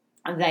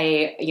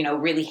 They,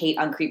 really hate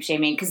on creep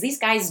shaming because these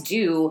guys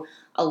do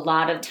a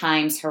lot of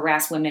times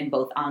harass women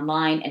both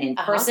online and in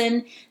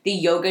person. The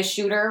yoga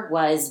shooter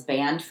was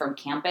banned from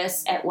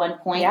campus at one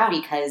point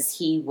because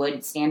he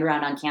would stand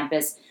around on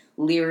campus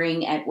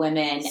leering at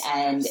women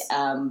and,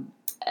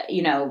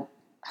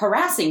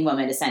 harassing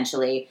women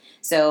essentially.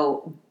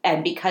 So,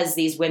 and because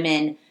these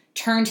women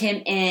turned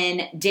him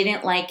in,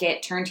 didn't like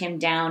it, turned him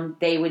down,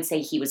 they would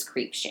say he was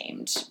creep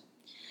shamed.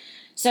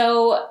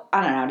 So,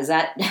 I don't know, does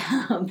that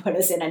put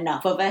us in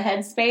enough of a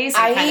headspace?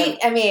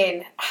 I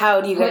mean, how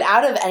do you get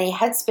out of any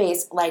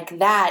headspace like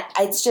that?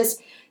 It's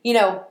just,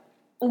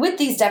 with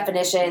these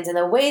definitions and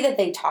the way that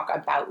they talk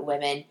about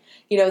women,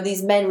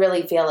 these men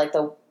really feel like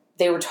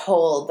they were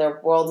told their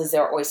world is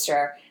their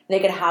oyster. They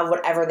can have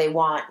whatever they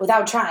want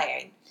without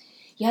trying.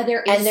 Yeah,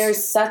 there is. And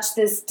there's such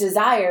this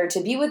desire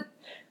to be with...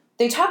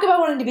 They talk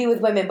about wanting to be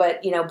with women,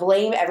 but,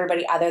 blame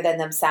everybody other than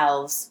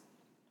themselves.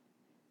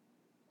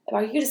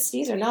 Are you going to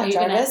sneeze or not,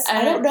 Jarvis?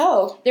 I don't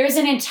know. There's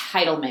an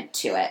entitlement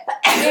to it.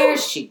 There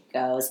she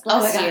goes.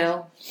 Bless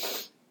you.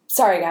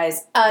 Sorry,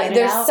 guys.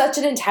 There's such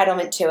an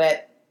entitlement to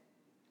it.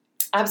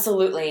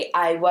 Absolutely.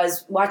 I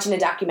was watching a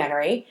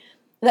documentary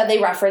that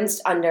they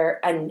referenced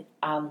under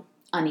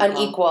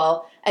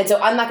Unequal. And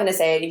so I'm not going to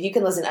say it. If you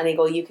can listen to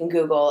Unequal, you can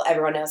Google.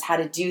 Everyone knows how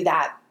to do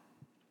that.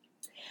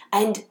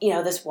 And,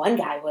 this one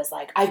guy was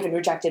like, I've been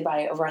rejected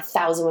by over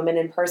 1,000 women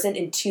in person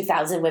and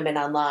 2,000 women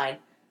online.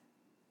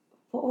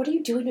 What are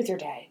you doing with your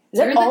day? Is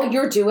that all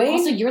you're doing?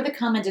 Also, you're the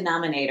common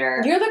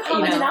denominator. You're the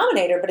common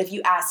denominator. But if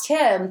you asked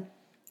him,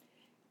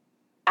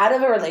 out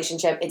of a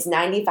relationship, it's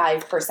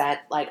 95%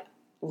 like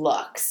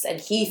looks. And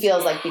he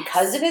feels like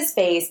because of his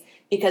face,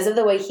 because of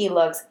the way he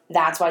looks,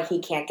 that's why he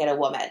can't get a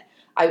woman.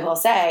 I will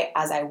say,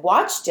 as I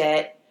watched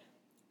it,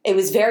 it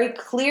was very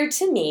clear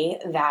to me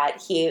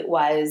that he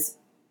was,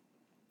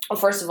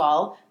 first of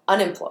all,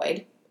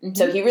 unemployed. Mm-hmm.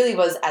 So he really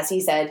was, as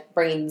he said,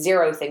 bringing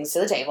zero things to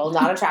the table,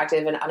 not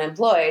attractive and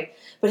unemployed.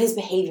 But his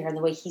behavior and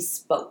the way he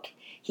spoke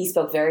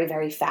very,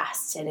 very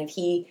fast. And if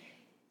he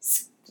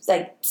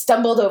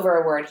stumbled over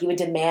a word, he would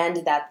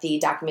demand that the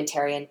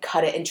documentarian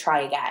cut it and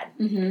try again.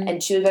 Mm-hmm.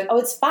 And she would be like, oh,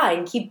 it's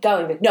fine, keep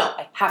going. But no,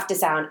 I have to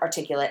sound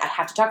articulate. I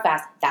have to talk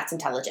fast. That's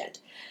intelligent.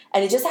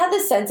 And it just had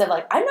this sense of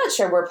I'm not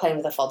sure we're playing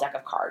with a full deck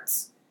of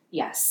cards.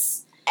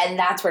 Yes. And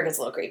that's where it gets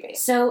a little creepy.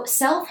 So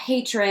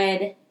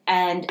self-hatred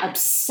and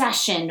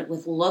obsession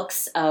with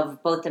looks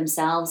of both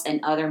themselves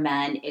and other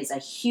men is a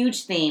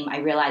huge theme I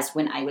realized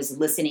when I was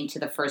listening to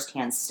the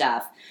firsthand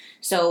stuff.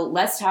 So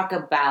let's talk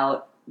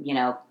about,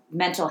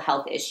 mental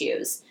health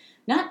issues.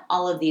 not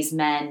all of these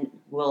men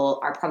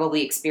are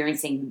probably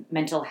experiencing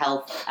mental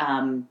health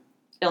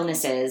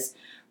illnesses,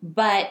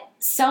 but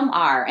some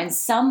are. And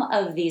some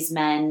of these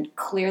men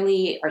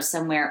clearly are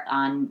somewhere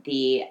on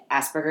the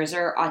Asperger's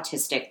or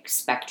autistic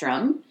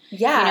spectrum.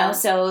 Yeah.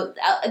 So,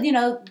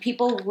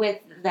 people with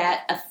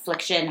that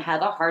affliction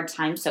have a hard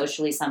time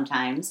socially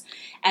sometimes.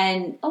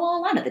 And, a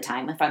lot of the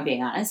time, if I'm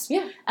being honest.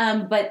 Yeah.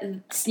 But,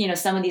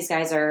 some of these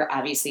guys are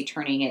obviously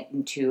turning it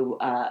into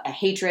a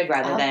hatred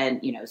rather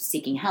than,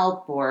 seeking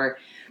help or,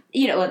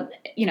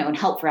 and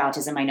help for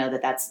autism. I know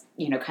that's,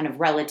 kind of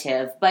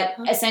relative. But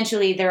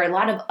essentially, there are a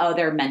lot of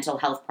other mental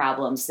health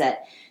problems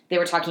that they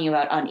were talking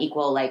about on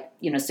Equal, like,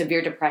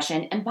 severe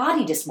depression and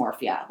body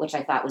dysmorphia, which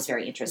I thought was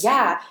very interesting.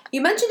 Yeah.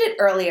 You mentioned it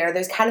earlier.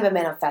 There's kind of a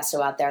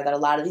manifesto out there that a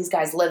lot of these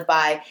guys live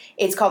by.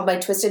 It's called My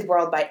Twisted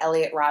World by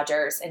Elliot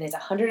Rogers, and it's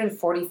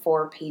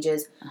 144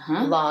 pages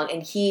long.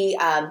 And he,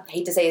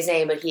 hate to say his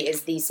name, but he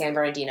is the San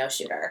Bernardino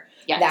shooter.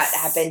 Yes. That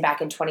happened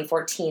back in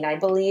 2014, I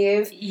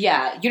believe.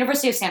 Yeah.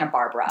 University of Santa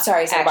Barbara.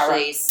 Sorry, Santa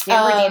Barbara.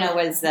 San Bernardino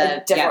was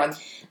the different one.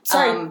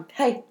 Sorry.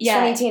 Hey,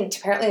 2018.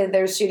 Apparently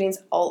there's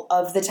shootings all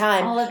of the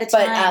time. All of the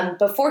time.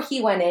 But before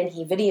he went in,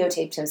 he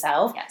videotaped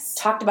himself,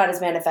 talked about his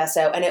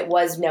manifesto, and it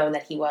was known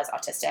that he was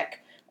autistic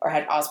or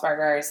had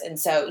Asperger's. And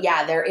so,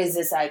 yeah, there is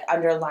this like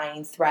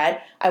underlying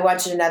thread. I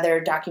watched another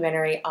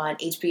documentary on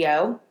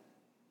HBO,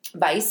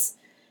 Vice,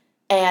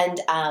 and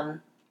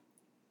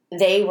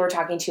they were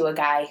talking to a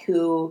guy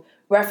who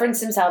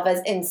referenced himself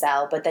as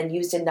incel, but then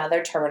used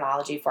another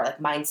terminology for like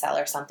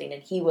mindcel or something.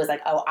 And he was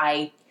like, oh,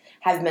 I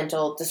have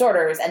mental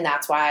disorders, and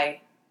that's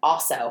why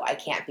also I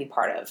can't be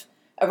part of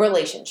a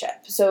relationship.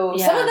 So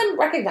some of them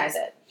recognize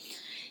it.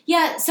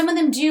 Yeah, some of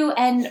them do.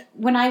 And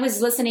when I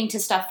was listening to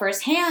stuff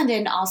firsthand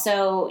and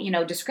also,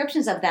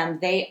 descriptions of them,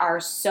 they are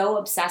so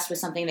obsessed with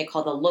something they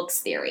call the looks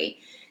theory.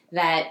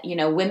 That,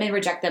 women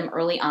reject them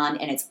early on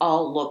and it's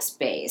all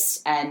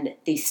looks-based. And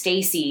the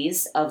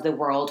Stacys of the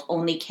world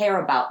only care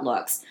about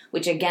looks,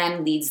 which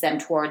again leads them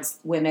towards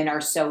women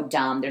are so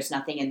dumb, there's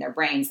nothing in their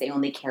brains, they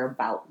only care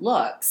about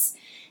looks.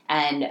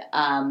 And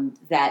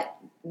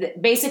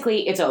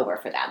basically it's over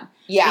for them.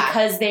 Yeah.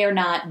 Because they are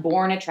not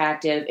born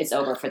attractive, it's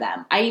over for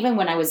them.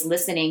 When I was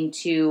listening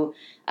to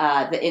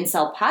the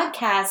Incel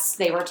podcasts,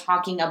 they were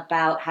talking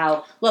about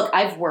how, look,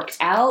 I've worked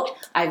out,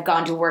 I've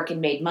gone to work and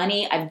made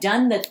money, I've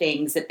done the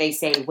things that they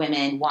say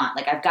women want.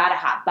 Like, I've got a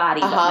hot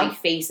body, but my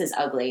face is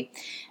ugly.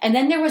 And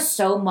then there was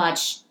so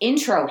much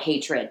intro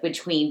hatred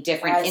between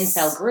different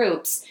incel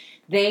groups.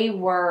 They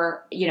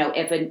were,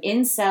 if an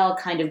incel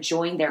kind of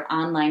joined their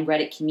online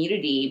Reddit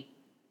community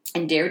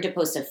and dared to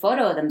post a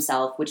photo of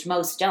themselves, which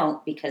most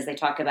don't because they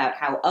talk about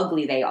how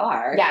ugly they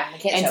are. Yeah, I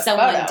can't and show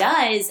someone photo.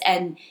 Does,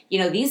 and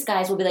these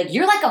guys will be like,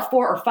 "You're like a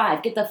 4 or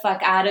 5. Get the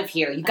fuck out of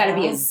here. You've got to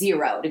be a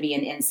 0 to be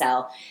an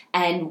incel."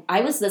 And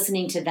I was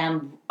listening to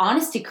them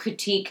honestly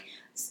critique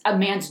a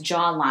man's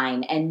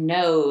jawline and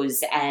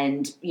nose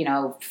and,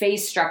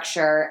 face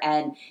structure,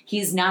 and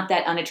he's not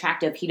that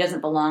unattractive. He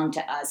doesn't belong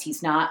to us.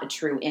 He's not a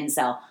true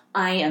incel.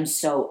 I am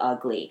so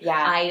ugly.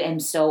 Yeah. I am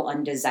so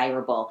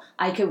undesirable.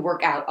 I could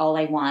work out all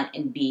I want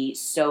and be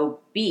so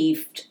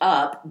beefed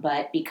up,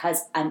 but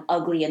because I'm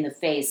ugly in the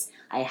face,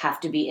 I have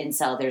to be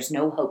incel. There's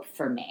no hope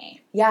for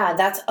me. Yeah,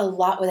 that's a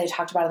lot what they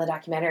talked about in the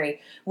documentary,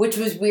 which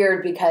was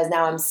weird because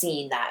now I'm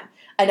seeing them.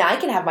 And I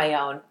can have my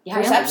own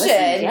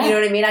perception. You know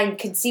what I mean? I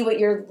can see what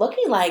you're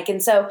looking like.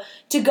 And so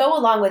to go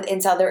along with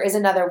incel, there is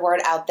another word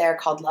out there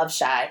called love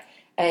shy.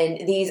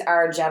 And these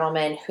are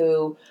gentlemen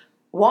who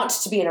want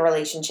to be in a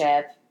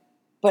relationship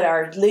but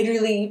are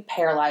literally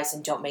paralyzed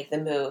and don't make the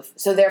move.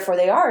 So therefore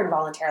they are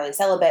involuntarily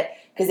celibate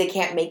because they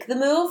can't make the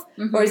move,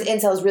 whereas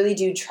incels really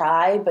do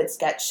try but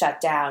get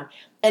shut down.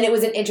 And it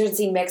was an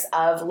interesting mix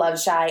of love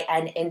shy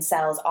and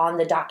incels on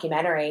the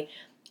documentary.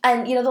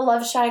 And, the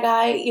love shy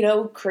guy,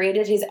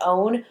 created his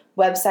own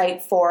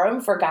website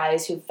forum for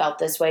guys who felt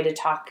this way to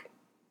talk,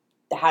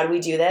 how do we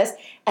do this?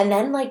 And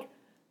then,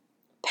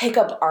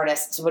 pickup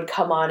artists would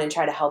come on and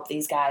try to help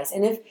these guys.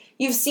 And if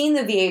you've seen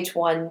the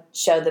VH1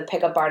 show, The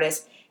Pickup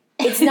Artist,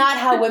 it's not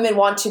how women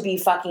want to be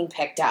fucking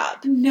picked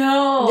up.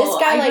 No. This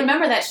guy, I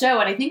remember that show,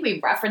 and I think we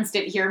referenced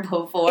it here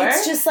before.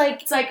 It's just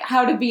it's like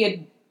how to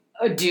be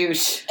a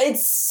douche.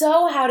 It's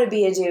so how to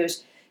be a douche.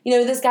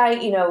 This guy,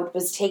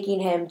 was taking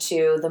him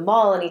to the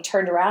mall, and he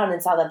turned around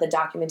and saw that the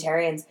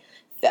documentarian's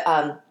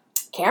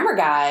camera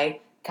guy,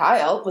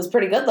 Kyle, was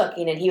pretty good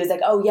looking, and he was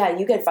like, oh, yeah,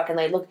 you get fucking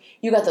laid. Look,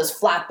 you got those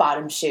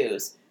flat-bottom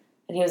shoes.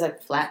 And he was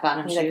like,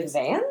 flat-bottom shoes?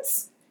 Like,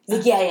 Vans? He's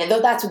like, yeah,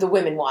 that's what the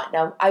women want.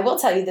 Now, I will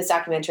tell you this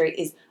documentary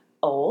is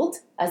old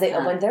as they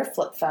opened their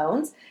flip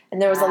phones,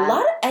 and there was a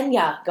lot of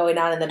Enya going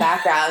on in the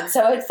background,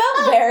 so it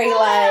felt very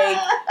like,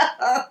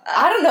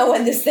 I don't know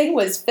when this thing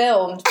was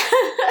filmed.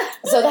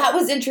 So that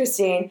was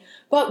interesting.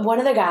 But one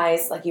of the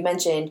guys, like you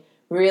mentioned,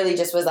 really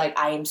just was like,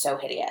 I am so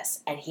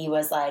hideous. And he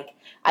was like,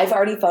 I've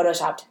already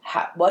photoshopped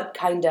what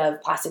kind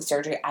of plastic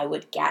surgery I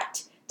would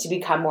get to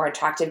become more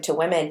attractive to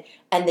women.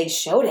 And they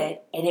showed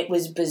it, and it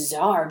was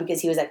bizarre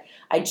because he was like,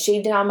 I'd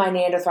shave down my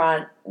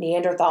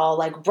Neanderthal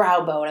like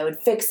brow bone. I would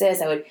fix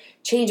this. I would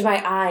change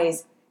my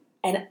eyes.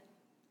 And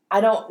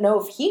I don't know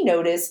if he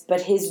noticed,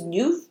 but his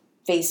new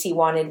face he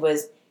wanted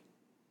was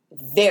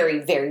very,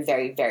 very,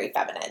 very, very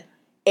feminine.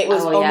 It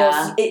was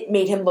it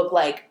made him look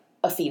like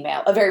a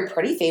female, a very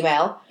pretty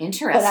female.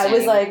 Interesting. But I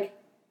was like,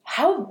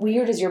 how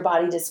weird is your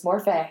body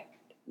dysmorphic?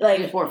 Like,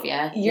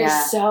 Dysmorphia. You're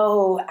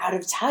so out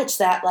of touch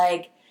that,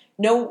 like,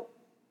 no,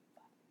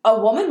 a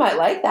woman might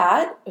like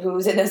that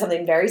who's into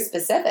something very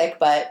specific,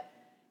 but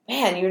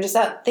man, you're just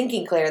not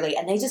thinking clearly.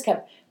 And they just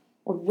kept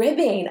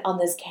ribbing on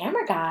this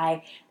camera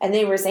guy, and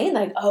they were saying,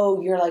 like,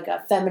 oh, you're like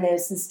a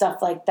feminist and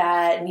stuff like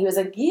that. And he was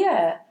like,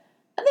 yeah,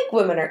 I think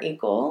women are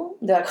equal.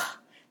 They're like,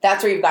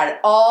 that's where you've got it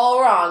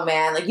all wrong,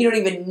 man. Like, you don't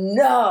even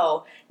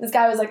know. This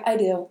guy was like, I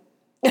do.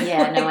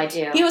 Yeah, no, I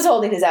do. He was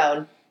holding his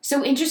own.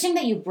 So interesting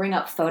that you bring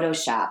up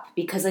Photoshop,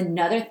 because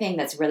another thing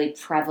that's really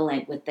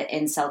prevalent with the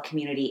incel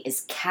community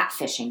is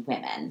catfishing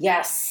women.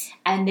 Yes.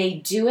 And they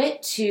do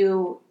it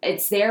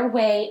it's their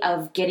way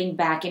of getting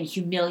back and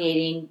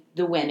humiliating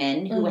the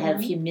women who have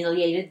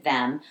humiliated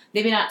them.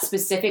 Maybe not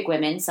specific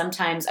women,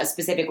 sometimes a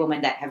specific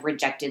woman that have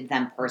rejected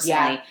them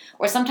personally,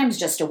 or sometimes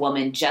just a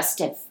woman just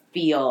to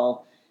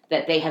feel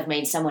that they have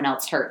made someone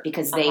else hurt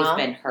because they've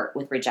been hurt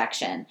with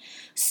rejection.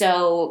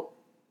 So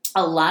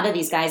a lot of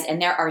these guys,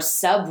 and there are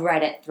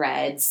subreddit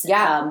threads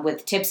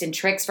with tips and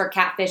tricks for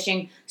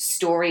catfishing,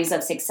 stories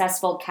of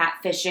successful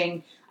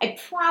catfishing.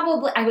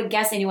 I would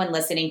guess anyone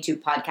listening to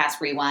Podcast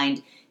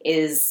Rewind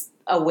is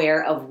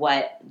aware of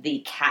what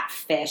the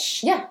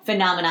catfish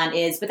phenomenon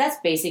is, but that's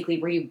basically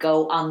where you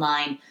go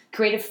online,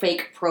 create a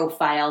fake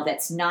profile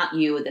that's not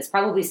you, that's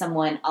probably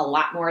someone a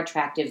lot more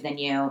attractive than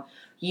you.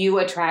 You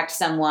attract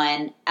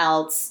someone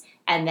else,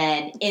 and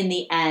then in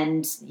the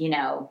end,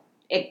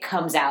 it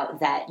comes out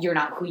that you're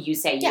not who you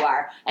say you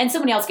are. And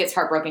someone else gets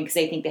heartbroken because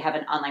they think they have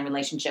an online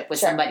relationship with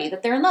somebody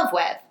that they're in love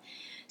with.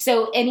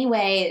 So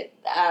anyway,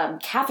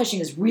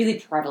 catfishing is really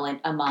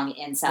prevalent among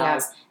incels.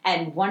 Yeah.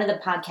 And one of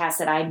the podcasts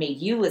that I made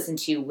you listen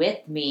to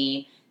with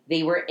me,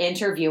 they were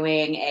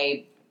interviewing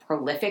a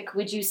prolific,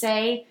 would you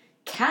say,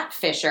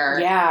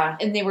 catfisher. Yeah.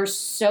 And they were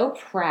so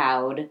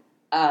proud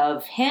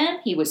of him.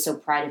 He was so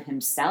proud of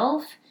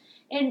himself.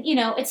 And,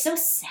 it's so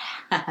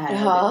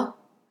sad.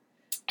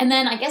 And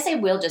then I guess I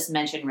will just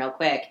mention real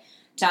quick,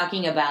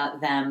 talking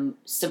about them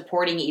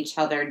supporting each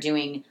other,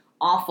 doing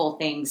awful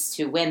things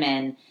to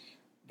women.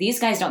 These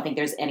guys don't think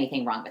there's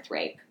anything wrong with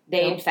rape.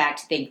 They, in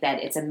fact, think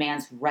that it's a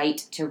man's right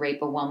to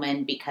rape a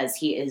woman because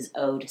he is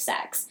owed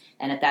sex.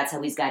 And if that's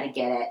how he's got to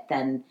get it,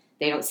 then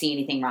they don't see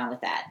anything wrong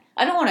with that.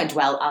 I don't want to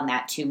dwell on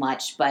that too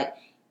much, but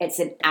it's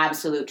an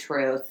absolute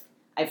truth.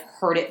 I've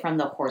heard it from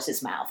the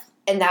horse's mouth.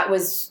 And that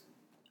was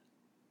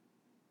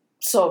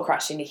soul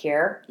crushing to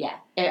hear. Yeah,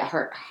 it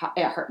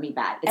hurt me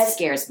bad. It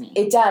scares me.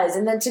 It does.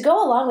 And then to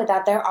go along with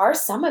that, there are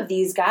some of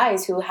these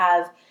guys who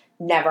have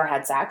never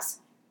had sex,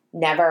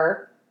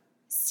 never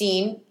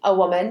seen a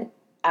woman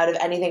out of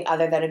anything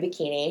other than a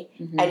bikini,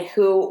 and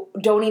who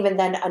don't even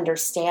then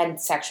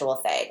understand sexual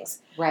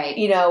things. Right.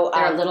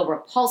 They're a little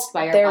repulsed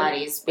by our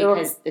bodies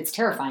because it's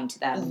terrifying to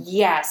them.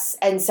 Yes.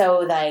 And so,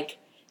 like,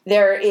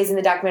 there is in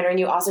the documentary, and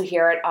you also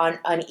hear it on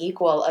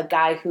Unequal, a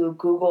guy who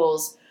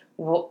Googles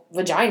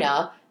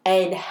vagina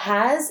and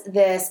has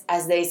this,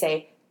 as they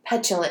say,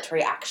 petulant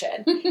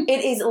reaction.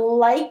 It is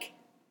like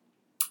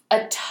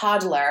a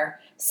toddler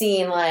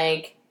seeing,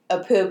 like, a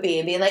poopy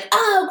and being like,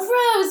 oh,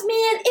 gross,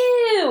 man,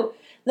 ew.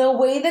 The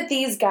way that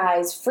these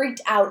guys freaked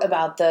out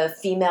about the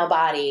female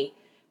body,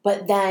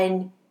 but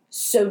then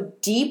so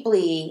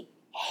deeply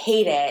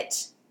hate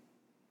it.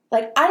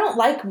 Like, I don't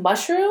like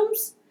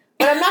mushrooms,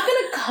 but I'm not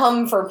going to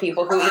come for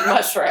people who eat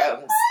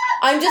mushrooms.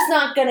 I'm just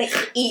not going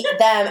to eat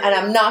them, and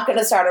I'm not going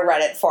to start a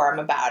Reddit forum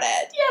about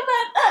it. Yeah,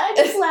 but I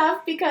just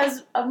laugh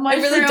because a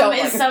mushroom really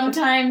is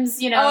sometimes,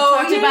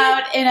 talked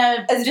about in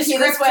a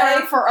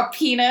descriptor for a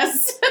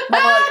penis.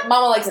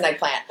 Mama likes an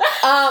eggplant.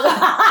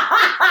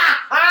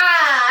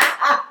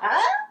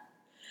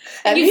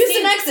 And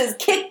Houston X is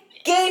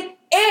kicking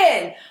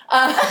in.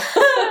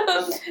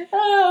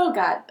 Oh,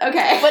 God.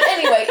 Okay. But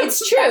anyway,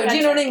 it's true. Do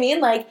you know what I mean?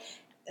 Like,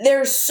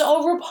 they're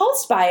so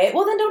repulsed by it.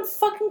 Well, then don't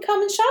fucking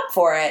come and shop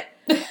for it.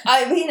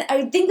 I mean,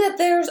 I think that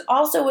there's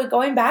also,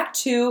 going back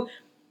to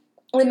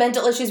the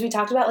mental issues we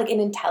talked about, like an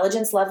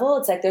intelligence level,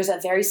 it's like there's a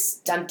very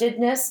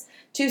stuntedness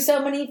to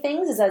so many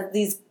things, is that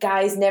these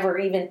guys never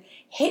even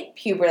hit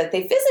puberty. Like,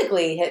 they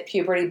physically hit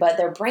puberty, but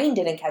their brain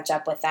didn't catch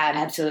up with them.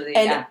 Absolutely,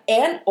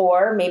 And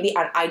or maybe,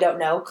 I don't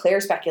know,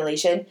 clear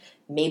speculation,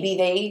 maybe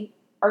they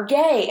are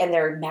gay and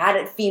they're mad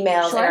at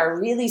females and are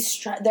really,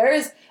 there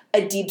is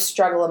a deep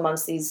struggle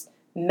amongst these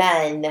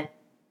men,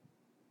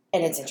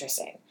 and it's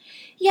interesting.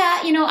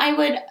 Yeah, I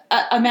would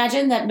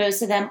imagine that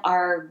most of them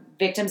are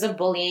victims of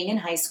bullying in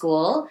high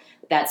school.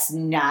 That's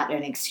not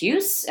an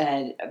excuse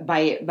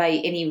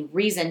by any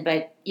reason,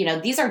 but,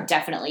 these are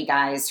definitely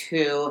guys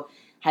who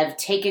have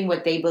taken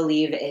what they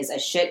believe is a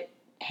shit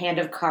hand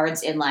of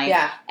cards in life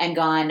and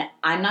gone,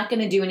 I'm not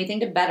going to do anything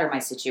to better my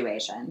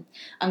situation.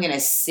 I'm going to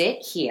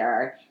sit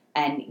here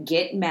and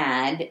get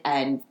mad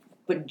and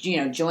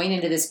join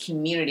into this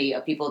community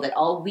of people that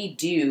all we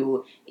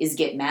do is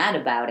get mad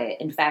about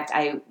it. In fact,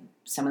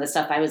 some of the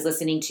stuff I was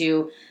listening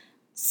to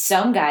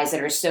some guys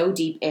that are so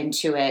deep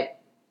into it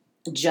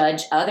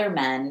judge other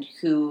men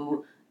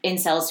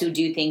incels who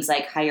do things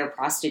like hire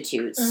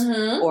prostitutes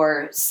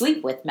or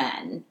sleep with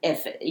men.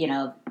 If,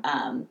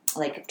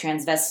 like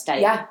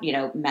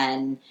transvestite,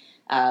 men,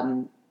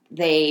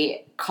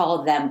 they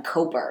call them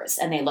copers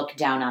and they look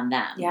down on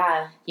them.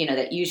 Yeah.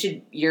 That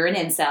you're an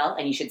incel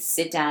and you should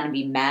sit down and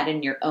be mad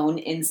in your own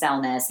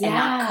incelness and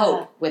not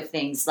cope with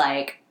things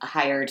like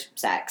hired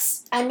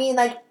sex. I mean,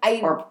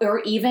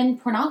 or even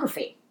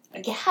pornography.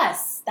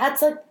 Yes.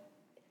 That's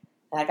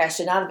I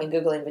should not have been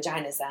Googling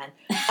vaginas then.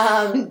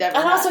 And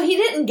also, he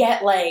didn't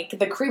get,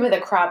 the cream of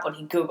the crop when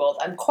he Googled.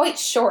 I'm quite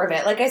sure of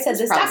it. Like I said,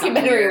 this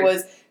documentary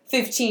was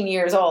 15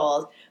 years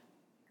old.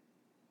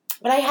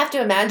 But I have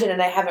to imagine,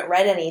 and I haven't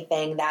read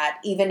anything, that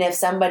even if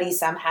somebody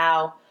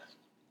somehow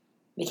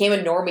became a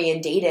normie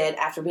and dated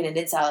after being an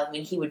incel, I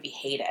mean, he would be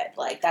hated.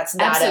 That's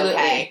not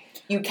okay.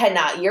 You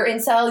cannot. You're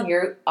incel,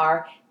 you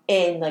are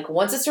in,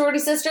 once a sorority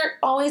sister,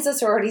 always a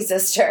sorority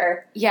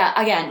sister. Yeah,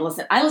 again,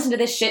 listen, I listen to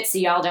this shit, so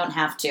y'all don't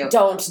have to.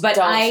 Don't.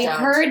 I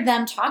heard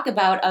them talk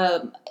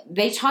about,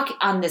 they talk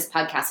on this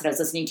podcast that I was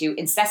listening to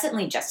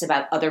incessantly just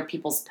about other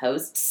people's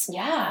posts.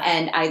 Yeah.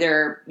 And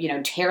either,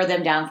 tear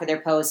them down for their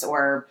posts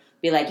or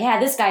be like, yeah,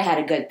 this guy had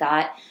a good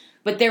thought.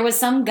 But there was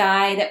some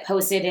guy that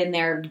posted in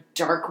their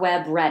dark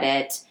web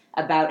Reddit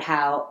about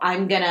how I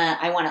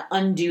want to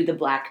undo the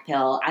black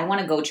pill. I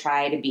want to go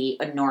try to be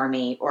a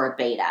normie or a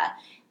beta.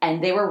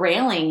 And they were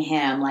railing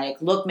him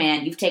like, look,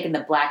 man, you've taken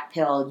the black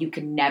pill. You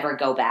can never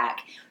go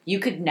back. You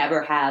could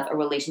never have a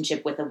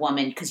relationship with a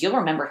woman because you'll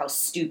remember how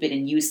stupid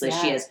and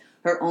useless she is.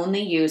 Her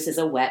only use is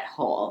a wet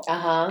hole.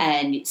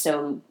 And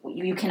so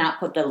you cannot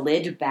put the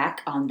lid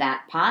back on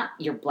that pot.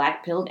 You're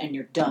black pilled and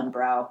you're done,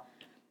 bro.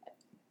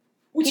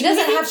 He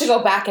doesn't have to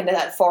go back into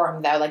that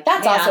forum, though.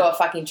 That's also a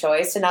fucking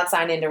choice to not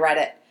sign into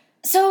Reddit.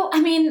 So, I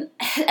mean,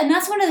 and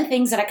that's one of the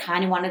things that I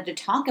kind of wanted to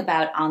talk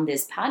about on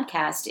this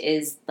podcast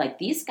is,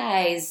 these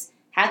guys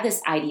have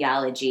this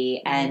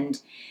ideology and,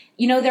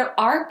 there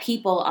are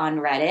people on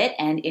Reddit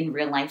and in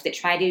real life that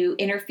try to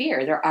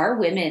interfere. There are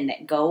women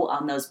that go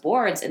on those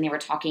boards and they were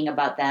talking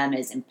about them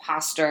as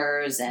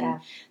imposters and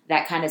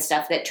that kind of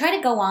stuff that try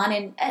to go on.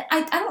 And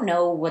I don't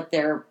know what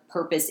their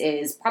purpose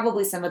is.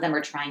 Probably some of them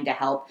are trying to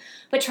help,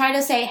 but try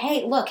to say,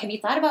 hey, look, have you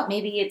thought about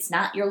maybe it's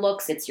not your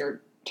looks, it's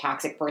your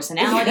toxic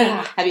personality?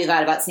 Have you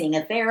thought about seeing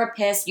a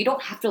therapist? You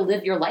don't have to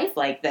live your life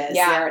like this.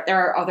 There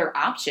are other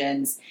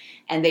options,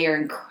 and they are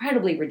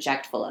incredibly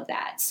rejectful of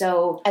that.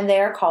 So, and they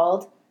are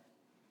called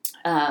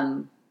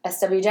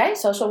SWJ,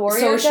 Social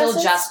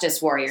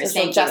Justice Warriors.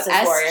 Thank you.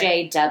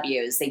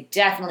 SJWs. They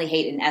definitely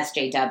hate an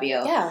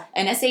SJW. Yeah.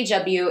 An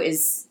SJW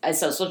is a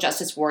social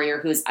justice warrior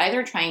who is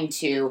either trying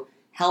to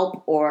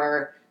help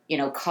or,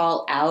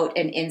 call out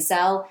an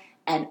incel,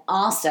 and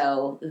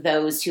also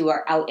those who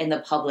are out in the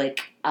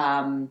public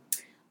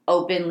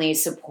openly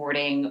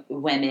supporting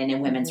women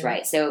and women's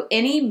rights. So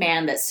any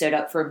man that stood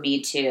up for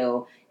Me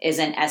Too is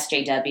an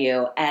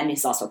SJW, and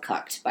he's also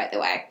cucked, by the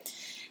way.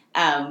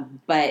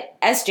 But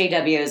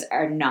SJWs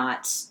are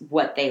not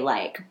what they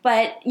like.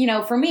 But,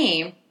 for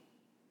me,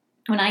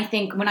 now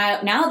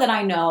that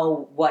I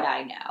know what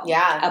I know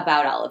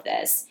about all of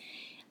this,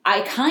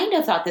 I kind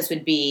of thought this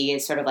would be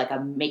sort of like a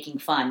making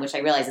fun, which I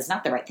realize is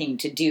not the right thing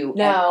to do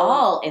at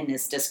all in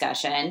this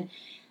discussion,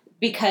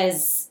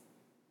 because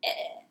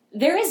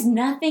there is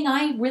nothing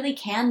I really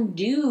can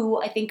do,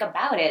 I think,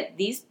 about it.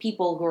 These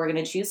people who are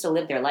going to choose to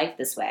live their life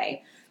this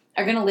way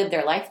are going to live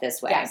their life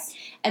this way. Yes.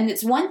 And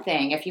it's one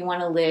thing if you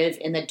want to live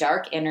in the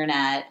dark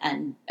internet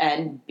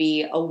and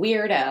be a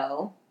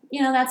weirdo,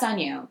 that's on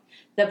you.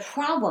 The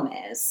problem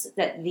is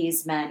that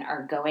these men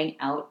are going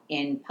out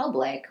in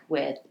public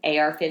with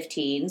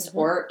AR-15s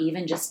or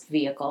even just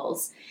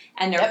vehicles,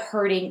 and they're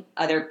hurting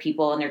other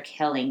people and they're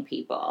killing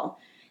people.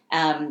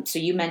 So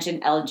you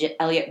mentioned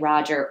Elliot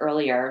Rodger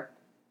earlier.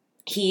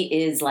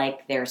 He is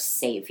like their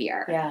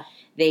savior. Yeah.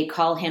 They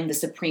call him the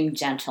Supreme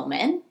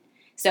Gentleman.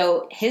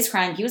 So his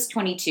crime, he was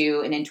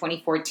 22, and in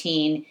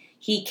 2014,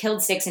 he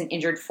killed 6 and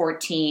injured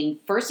 14.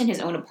 First in his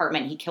own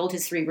apartment, he killed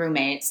his 3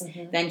 roommates.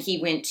 Then he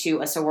went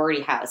to a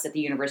sorority house at the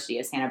University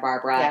of Santa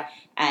Barbara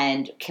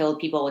and killed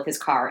people with his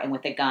car and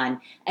with a gun.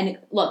 And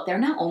look, they're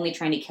not only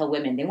trying to kill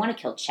women, they want to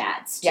kill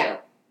chads, too.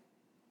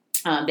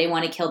 Yeah. They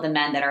want to kill the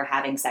men that are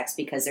having sex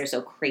because they're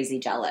so crazy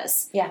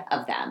jealous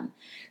of them.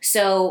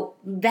 So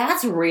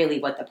that's really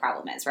what the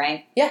problem is,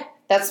 right? Yeah.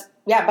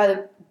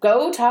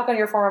 Go talk on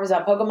your forums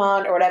about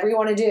Pokemon or whatever you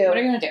want to do. What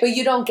are you going to do? But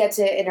you don't get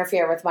to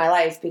interfere with my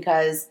life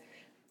because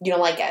you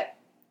don't like it.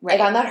 Right.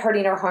 If I'm not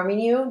hurting or harming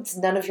you, it's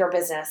none of your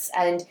business.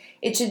 And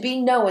it should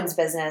be no one's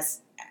business.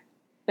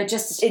 But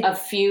just a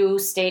few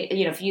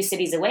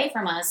cities away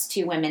from us,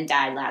 2 women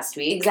died last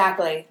week.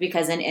 Exactly.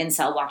 Because an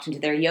incel walked into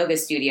their yoga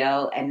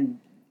studio and,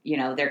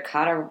 they're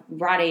caught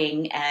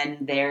rotting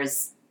and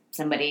there's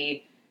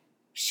somebody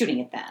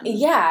shooting at them.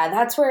 Yeah,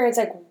 that's where it's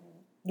like,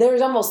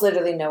 there's almost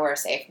literally nowhere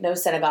safe. No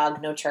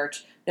synagogue, no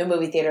church, no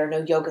movie theater, no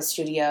yoga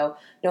studio,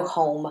 no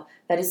home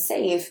that is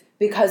safe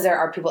because there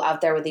are people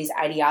out there with these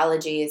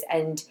ideologies.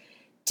 And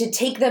to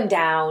take them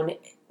down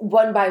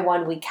one by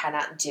one, we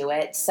cannot do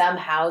it.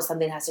 Somehow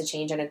something has to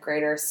change on a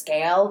greater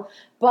scale.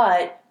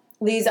 But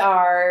these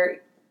are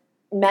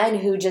men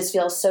who just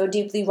feel so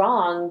deeply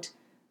wronged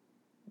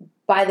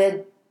by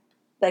the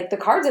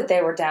cards that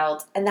they were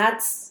dealt. And I'm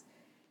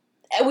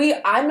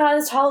not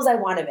as tall as I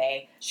want to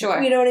be.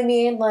 Sure. You know what I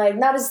mean? Like,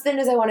 not as thin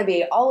as I want to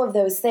be. All of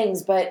those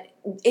things. But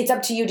it's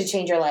up to you to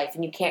change your life.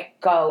 And you can't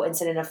go and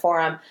sit in a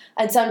forum.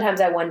 And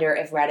sometimes I wonder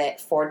if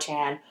Reddit,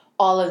 4chan,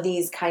 all of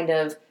these kind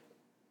of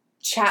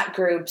chat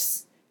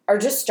groups are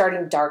just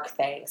starting dark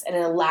things and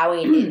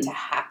allowing it to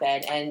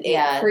happen. And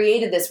it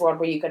created this world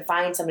where you could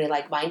find somebody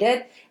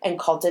like-minded and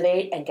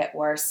cultivate and get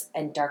worse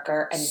and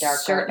darker and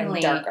darker.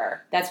 Certainly. And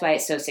darker. That's why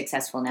it's so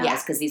successful now,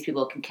 is because these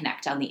people can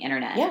connect on the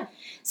internet. Yeah.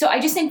 So I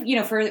just think,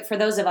 for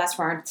those of us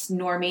who aren't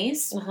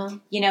normies,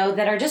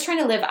 that are just trying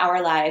to live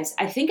our lives,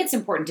 I think it's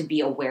important to be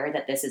aware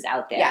that this is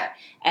out there. Yeah.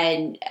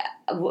 And,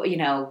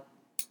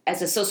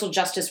 as a social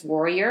justice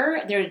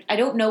warrior, I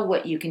don't know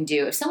what you can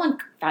do. If someone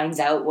finds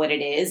out what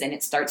it is and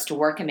it starts to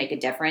work and make a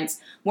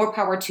difference, more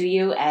power to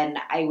you, and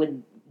I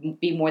would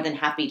be more than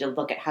happy to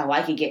look at how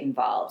I could get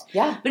involved.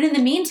 Yeah. But in the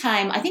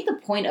meantime, I think the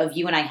point of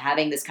you and I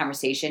having this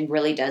conversation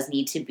really does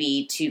need to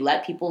be to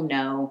let people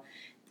know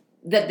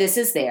that this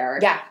is there.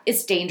 Yeah.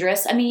 It's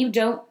dangerous. I mean,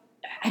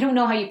 I don't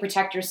know how you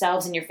protect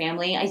yourselves and your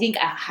family. I think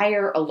a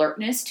higher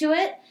alertness to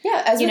it.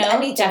 Yeah, as with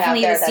anything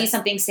definitely out there, to see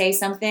something, say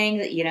something,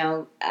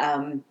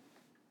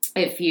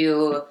 if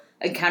you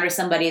encounter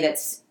somebody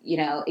that's,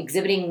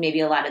 exhibiting maybe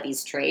a lot of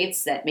these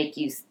traits that make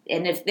you,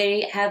 and if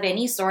they have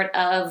any sort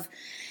of,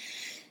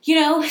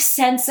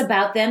 sense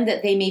about them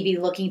that they may be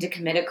looking to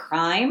commit a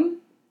crime,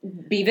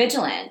 be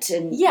vigilant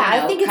and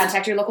I think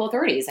contact your local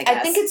authorities, I guess. I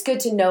think it's good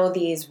to know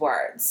these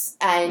words.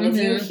 And if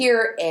you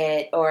hear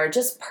it, or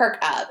just perk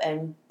up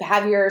and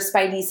have your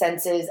spidey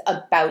senses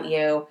about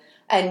you.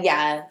 And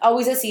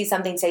always see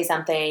something, say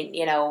something,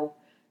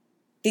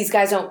 these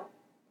guys don't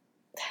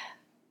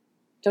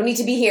need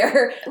to be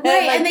here. Right,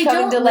 and they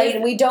don't light,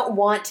 and we don't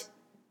want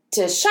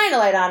to shine a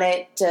light on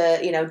it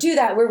to, do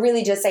that. We're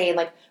really just saying,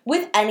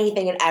 with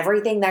anything and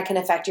everything that can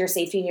affect your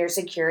safety and your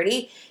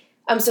security,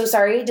 I'm so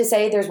sorry to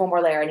say there's one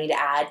more layer I need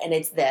to add, and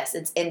it's this.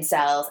 It's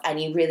incels,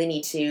 and you really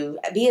need to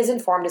be as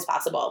informed as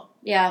possible.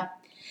 Yeah.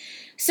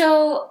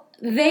 So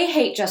they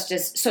hate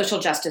social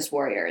justice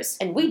warriors.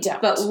 And we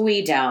don't. But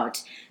we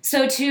don't.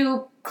 So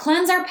to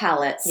cleanse our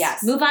palates,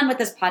 move on with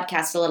this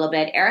podcast a little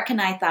bit, Eric and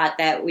I thought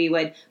that we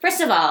would,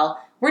 first of all,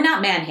 we're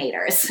not man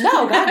haters.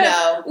 No, God,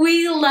 no.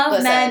 We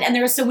love men, and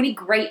there are so many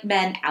great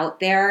men out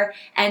there.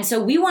 And so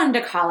we wanted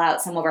to call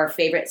out some of our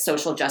favorite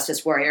social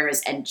justice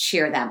warriors and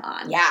cheer them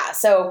on. Yeah,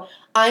 so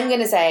I'm going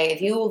to say,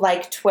 if you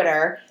like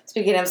Twitter,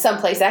 speaking of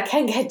someplace that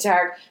can get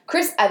dark,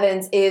 Chris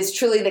Evans is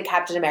truly the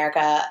Captain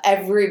America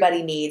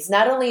everybody needs.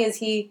 Not only is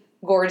he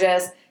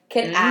gorgeous,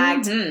 can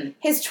act,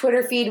 his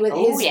Twitter feed with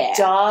his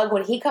dog,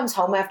 when he comes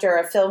home after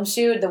a film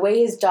shoot, the way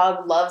his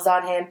dog loves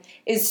on him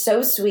is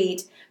so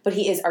sweet. But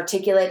he is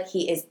articulate,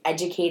 he is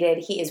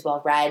educated, he is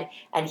well-read,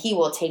 and he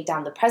will take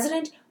down the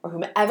president or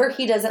whomever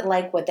he doesn't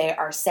like what they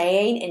are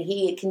saying, and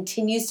he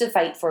continues to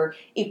fight for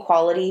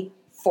equality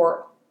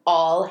for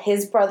all.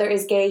 His brother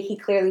is gay, he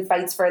clearly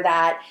fights for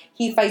that.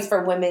 He fights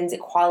for women's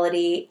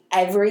equality,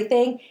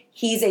 everything.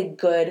 He's a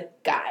good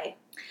guy.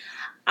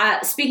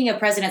 Speaking of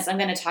presidents, I'm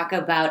going to talk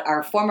about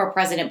our former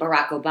president,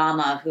 Barack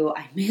Obama, who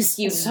I miss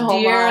you so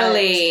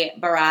dearly,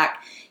 much. Barack.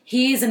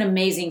 He's an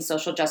amazing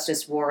social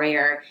justice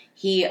warrior.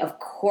 He, of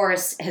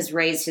course, has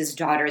raised his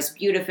daughters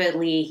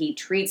beautifully. He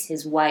treats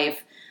his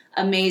wife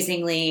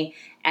amazingly.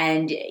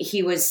 And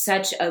he was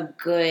such a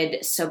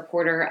good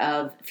supporter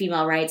of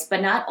female rights,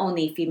 but not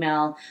only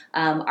female,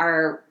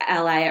 our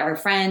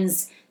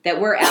friends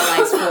that we're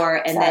allies for,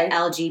 and the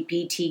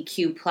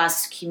LGBTQ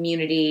plus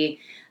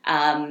community,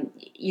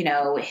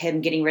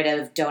 him getting rid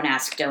of Don't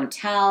Ask, Don't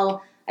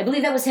Tell. I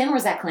believe that was him, or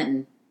was that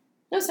Clinton?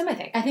 No, it's him, I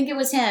think. I think it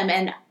was him.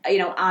 And,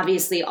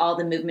 obviously all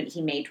the movement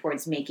he made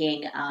towards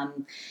making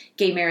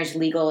gay marriage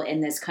legal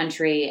in this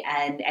country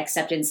and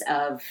acceptance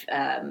of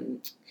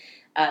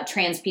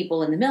trans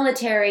people in the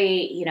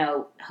military,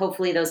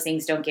 hopefully those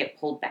things don't get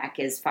pulled back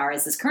as far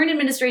as this current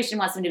administration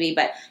wants them to be.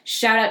 But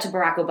shout out to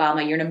Barack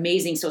Obama. You're an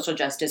amazing social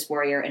justice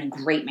warrior and a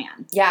great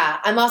man. Yeah,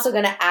 I'm also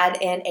going to add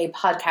in a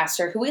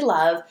podcaster who we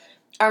love,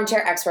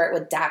 Armchair Expert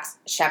with Dax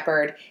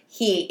Shepard.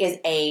 He is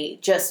a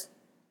just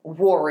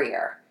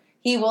warrior.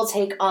 He will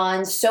take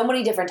on so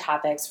many different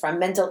topics, from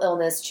mental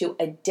illness to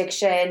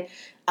addiction.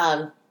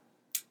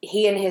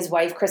 He and his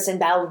wife, Kristen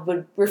Bell,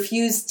 would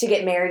refuse to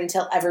get married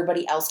until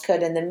everybody else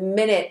could. And the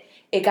minute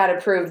it got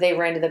approved, they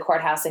ran to the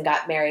courthouse and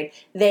got married.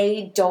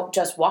 They don't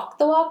just walk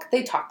the walk,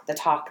 they talk the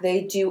talk.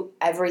 They do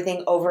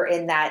everything over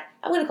in that,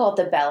 I'm going to call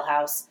it the Bell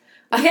House.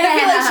 I feel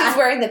like she's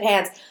wearing the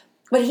pants.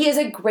 But he is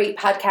a great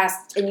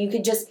podcast, and you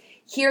could just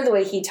hear the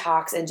way he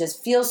talks and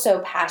just feel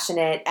so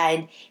passionate.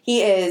 And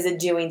he is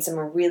doing some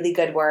really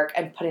good work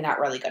and putting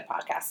out really good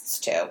podcasts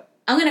too.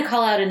 I'm going to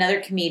call out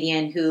another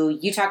comedian who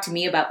you talked to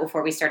me about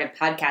before we started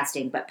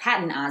podcasting, but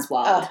Patton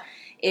Oswalt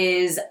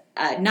is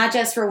not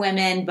just for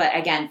women, but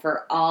again,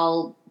 for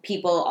all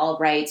people, all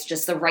rights,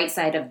 just the right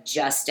side of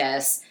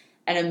justice.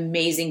 An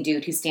amazing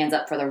dude who stands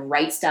up for the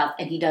right stuff,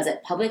 and he does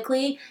it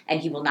publicly,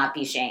 and he will not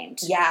be shamed.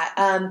 Yeah.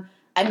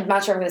 I'm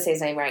not sure I'm going to say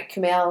his name right.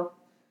 Kumail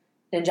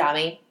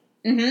Nanjiani,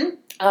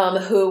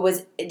 who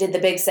did The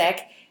Big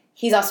Sick.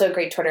 He's also a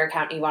great Twitter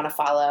account you want to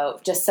follow.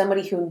 Just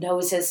somebody who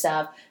knows his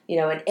stuff,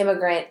 an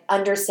immigrant,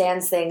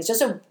 understands things,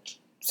 just a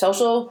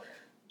social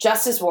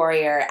justice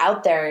warrior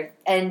out there.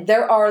 And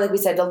there are, like we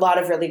said, a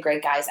lot of really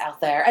great guys out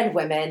there and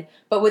women.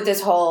 But with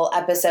this whole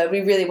episode,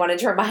 we really wanted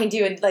to remind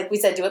you, and like we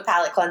said, do a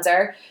palate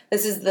cleanser.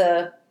 This is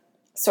the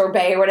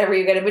sorbet or whatever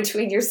you get in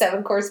between your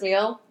 7-course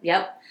meal.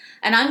 Yep.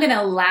 And I'm going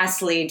to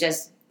lastly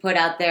just put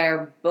out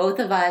there, both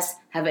of us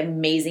have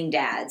amazing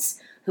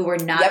dads who were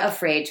not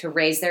afraid to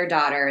raise their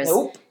daughters,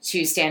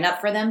 to stand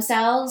up for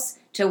themselves,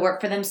 to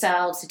work for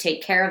themselves, to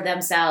take care of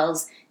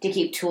themselves, to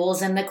keep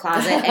tools in the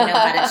closet and know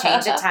how to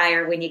change a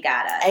tire when you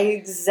gotta.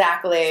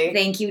 Exactly.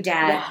 Thank you,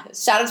 Dad. Yeah.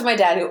 Shout out to my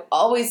dad who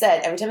always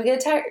said, every time you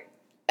get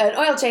an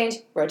oil change,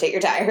 rotate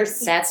your tires.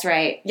 That's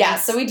right. Yeah,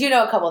 so we do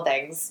know a couple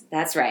things.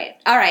 That's right.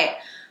 All right.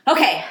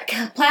 Okay.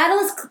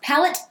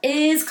 Palate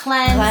is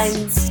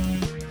cleansed.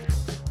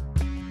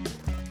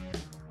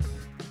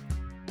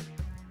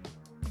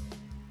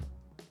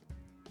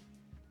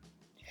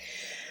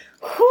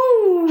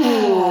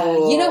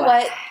 You know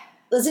what?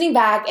 Listening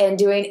back and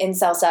doing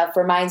incel stuff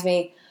reminds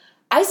me,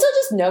 I still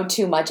just know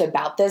too much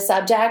about this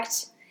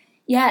subject.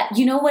 Yeah,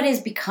 you know what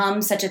has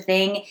become such a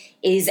thing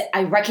is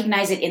I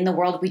recognize it in the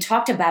world. We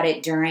talked about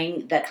it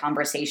during the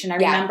conversation. I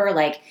remember,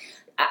 like,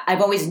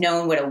 I've always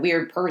known what a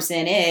weird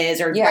person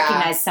is or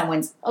recognize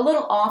someone's a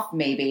little off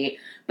maybe.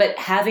 But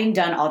having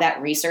done all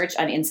that research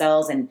on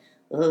incels and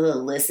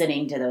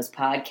listening to those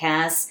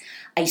podcasts,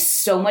 I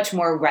so much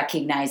more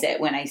recognize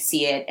it when I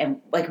see it. And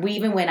like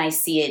even when I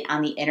see it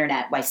on the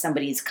internet by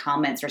somebody's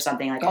comments or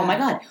something like, oh my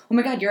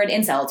God, you're an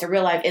incel. It's a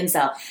real life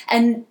incel.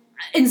 And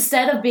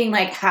instead of being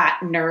like,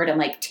 hot nerd, I'm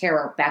like,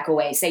 terror, back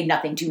away, say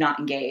nothing, do not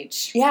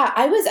engage. Yeah,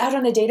 I was out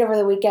on a date over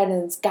the weekend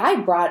and this guy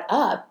brought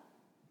up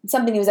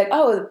something. He was like,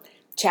 oh,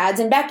 Chad's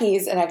and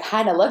Becky's. And I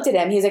kind of looked at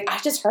him. He's like, I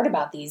just heard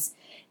about these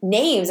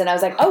names. And I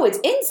was like, oh, it's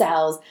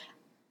incels.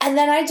 And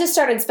then I just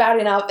started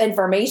spouting out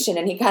information,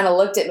 and he kind of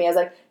looked at me. I was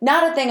like,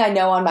 not a thing I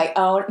know on my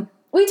own.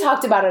 We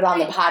talked about it on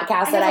the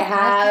podcast that I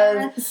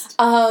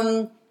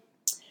have.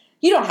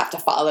 You don't have to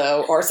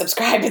follow or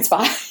subscribe. It's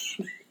fine.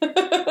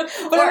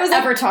 But or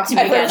ever talk to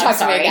me again. Talk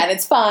to me again.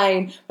 It's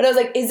fine. But I was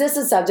like, is this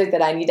a subject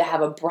that I need to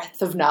have a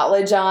breadth of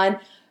knowledge on?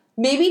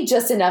 Maybe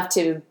just enough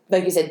to,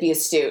 like you said, be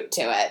astute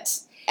to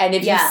it. And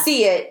if you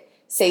see it,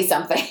 say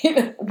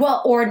something.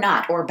 Well, or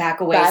not, or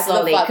back away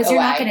slowly, because you're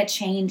not going to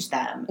change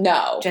them.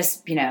 No.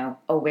 Just,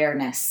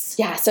 awareness.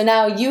 Yeah, so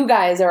now you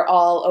guys are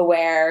all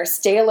aware.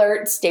 Stay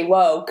alert, stay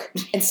woke,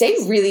 and stay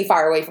really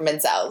far away from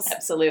incels.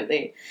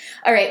 Absolutely.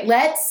 All right,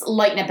 let's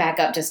lighten it back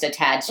up just a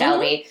tad, shall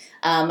we?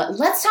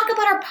 Let's talk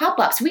about our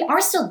pop-ups. We are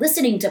still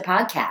listening to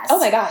podcasts. Oh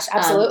my gosh,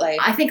 absolutely.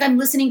 I think I'm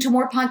listening to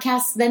more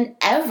podcasts than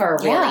ever,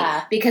 really.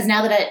 Yeah. Because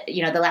now that,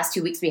 the last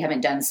 2 weeks we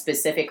haven't done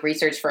specific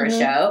research for a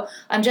show,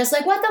 I'm just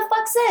like, what the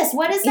fuck's this?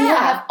 What is that? Yeah.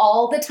 I have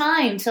all the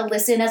time to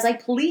listen as I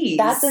please.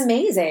 That's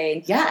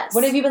amazing. Yes.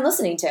 What have you been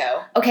listening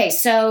to? Okay,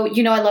 so,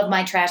 I love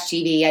my trash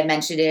TV. I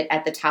mentioned it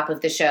at the top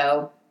of the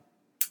show.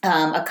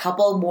 A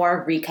couple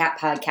more recap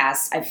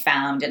podcasts I've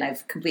found and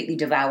I've completely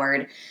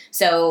devoured.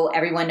 So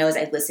everyone knows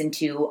I listen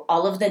to watch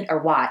all of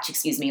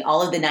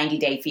the 90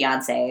 Day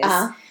Fiancés.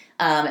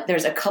 Uh-huh.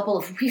 There's a couple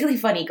of really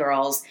funny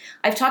girls.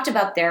 I've talked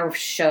about their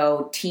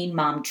show, Teen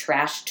Mom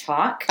Trash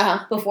Talk,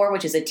 before,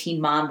 which is a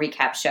teen mom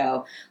recap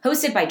show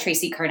hosted by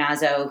Tracy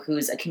Carnazzo,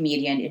 who's a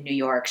comedian in New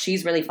York.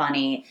 She's really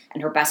funny,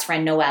 and her best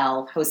friend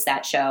Noelle hosts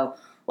that show.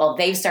 Well,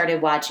 they've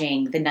started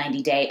watching the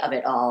 90 Day of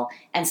it all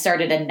and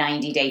started a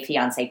 90 Day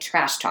Fiancé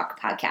Trash Talk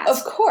podcast.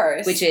 Of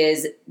course. Which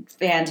is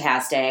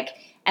fantastic.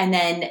 And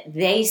then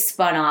they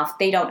spun off,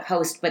 they don't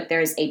host, but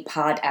there's a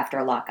Pod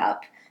After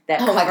Lockup that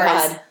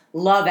covers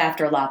Love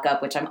After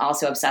Lockup, which I'm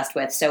also obsessed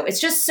with. So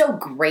it's just so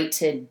great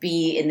to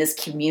be in this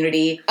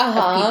community of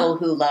people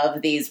who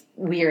love these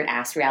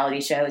weird-ass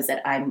reality shows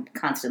that I'm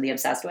constantly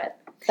obsessed with.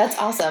 That's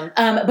awesome.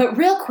 But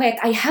real quick,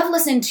 I have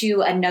listened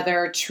to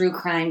another true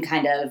crime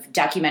kind of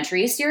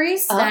documentary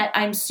series that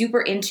I'm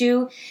super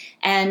into,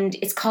 and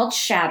it's called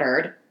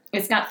Shattered.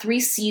 It's got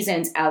 3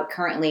 seasons out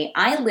currently.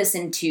 I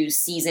listened to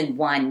season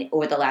 1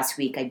 over the last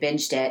week. I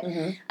binged it.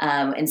 Mm-hmm.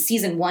 And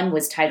season 1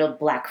 was titled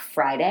Black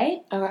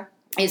Friday. Okay.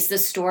 It's the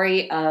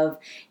story of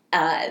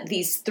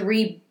these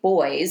 3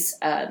 boys,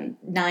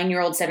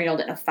 9-year-old,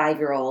 7-year-old, and a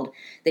 5-year-old,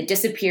 that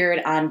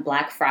disappeared on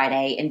Black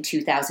Friday in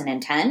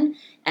 2010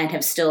 and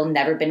have still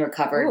never been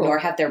recovered, nor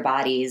have their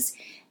bodies.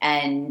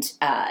 And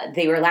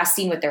they were last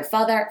seen with their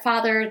father.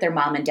 Their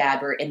mom and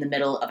dad were in the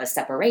middle of a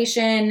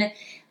separation.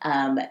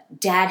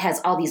 Dad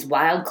has all these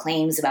wild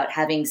claims about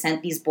having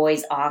sent these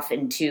boys off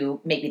into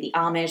maybe the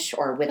Amish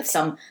or with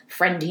some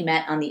friend he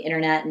met on the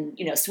internet, and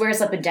swears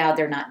up and down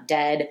they're not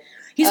dead.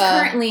 He's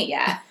currently,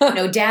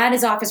 no, Dad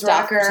is office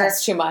rocker.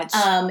 That's too much.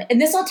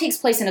 And this all takes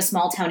place in a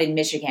small town in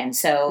Michigan.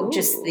 So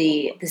just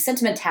the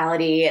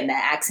sentimentality and the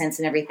accents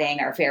and everything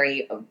are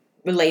very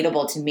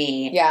relatable to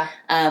me. Yeah.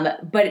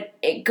 But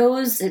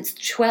it's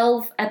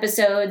 12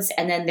 episodes,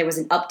 and then there was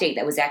an update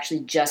that was actually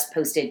just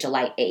posted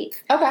July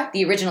 8th. Okay.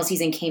 The original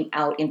season came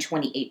out in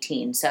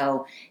 2018,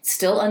 so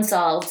still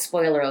unsolved,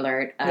 spoiler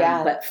alert,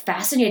 but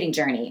fascinating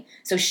journey.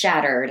 So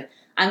Shattered.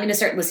 I'm going to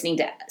start listening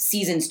to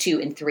seasons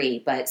 2 and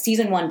 3, but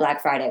season 1,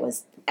 Black Friday,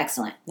 was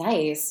excellent.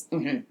 Nice.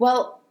 Mm-hmm.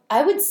 Well,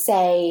 I would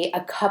say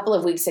a couple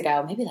of weeks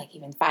ago, maybe like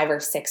even 5 or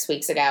 6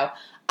 weeks ago,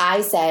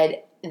 I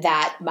said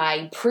that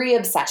my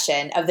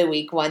pre-obsession of the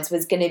week once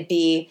was going to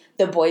be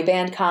the Boy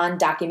Band Con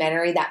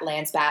documentary that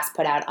Lance Bass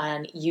put out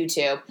on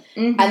YouTube.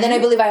 Mm-hmm. And then I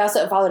believe I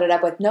also followed it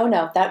up with, no,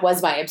 that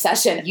was my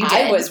obsession. You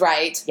did. I was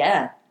right.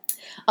 Yeah.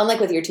 Unlike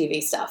with your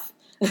TV stuff.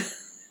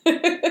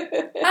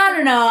 I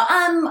don't know.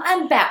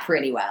 I'm bat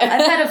pretty well.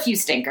 I've had a few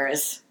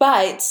stinkers.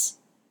 But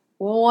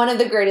one of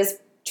the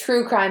greatest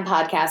true crime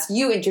podcasts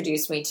you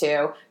introduced me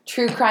to,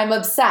 True Crime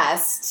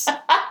Obsessed.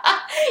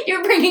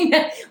 You're bringing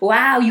that.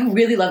 Wow, you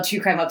really love True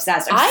Crime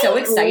Obsessed. I'm so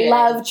excited. I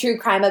love True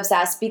Crime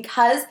Obsessed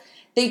because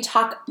they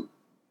talk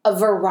a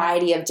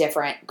variety of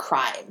different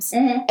crimes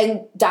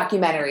and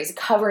documentaries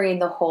covering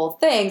the whole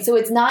thing. So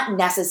it's not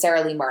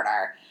necessarily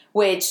murder,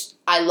 which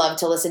I love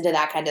to listen to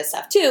that kind of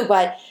stuff too.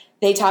 But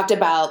they talked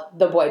about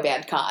the Boy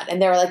Band Con,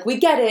 and they were like, we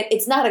get it.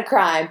 It's not a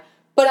crime.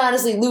 But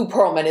honestly, Lou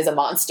Pearlman is a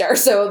monster.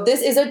 So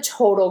this is a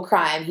total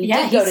crime. He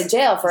did go to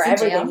jail for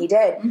everything he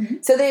did. Mm-hmm.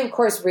 So they, of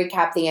course,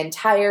 recap the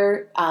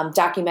entire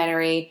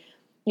documentary.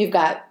 You've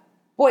got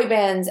boy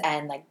bands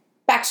and like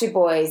Backstreet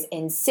Boys,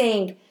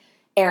 NSYNC,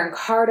 Aaron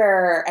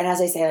Carter. And as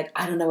I say, like,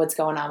 I don't know what's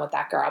going on with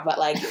that girl, but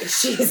like,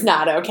 she's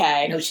not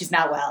okay. No, she's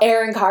not well.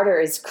 Aaron Carter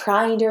is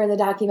crying during the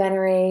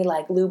documentary.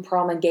 Like, Lou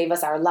Pearlman gave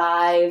us our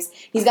lives.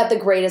 He's got the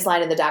greatest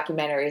line in the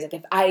documentary. He's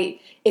like,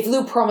 if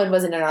Lou Pearlman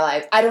wasn't in our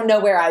lives, I don't know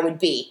where I would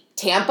be.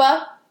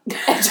 Tampa?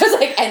 And just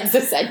like ends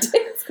the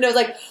sentence. And I was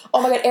like,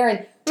 oh my God,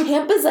 Aaron,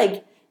 Tampa's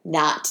like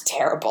not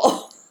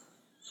terrible.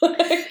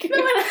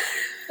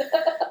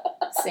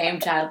 Same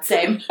child,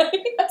 same.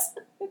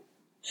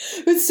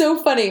 It's so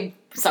funny.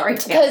 Sorry,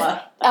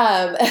 Tampa.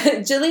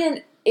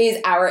 Jillian is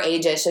our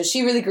ages, so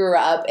she really grew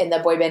up in the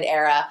boy band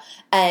era,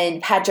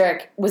 and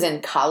Patrick was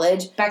in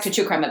college. Back to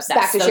True Crime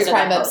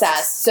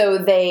Obsessed. So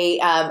they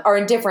are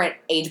in different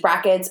age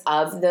brackets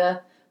of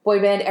the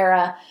boy band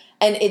era,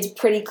 and it's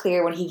pretty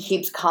clear when he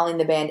keeps calling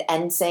the band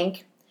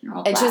NSYNC.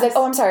 And she's like,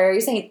 oh, I'm sorry, are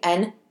you saying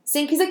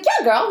NSYNC? He's like,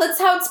 yeah, girl, that's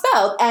how it's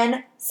spelled,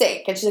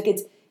 NSYNC. And she's like,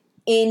 it's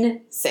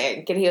in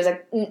sync. And he was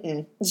like,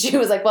 mm-mm. She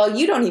was like, well,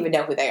 you don't even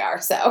know who they are,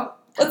 so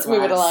let's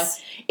move it along.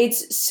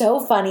 It's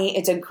so funny.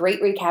 It's a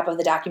great recap of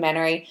the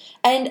documentary.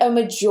 And a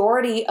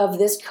majority of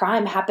this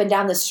crime happened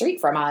down the street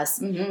from us.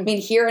 Mm-hmm. I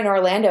mean, here in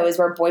Orlando is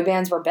where boy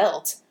bands were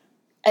built.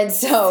 And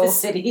so it's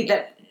the city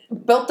that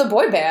built the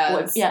boy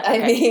bands. Yeah,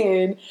 okay. I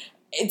mean,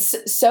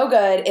 it's so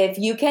good. If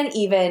you can't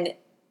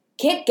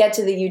get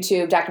to the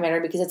YouTube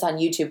documentary because it's on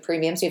YouTube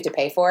Premium, so you have to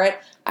pay for it,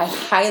 I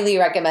highly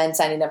recommend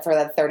signing up for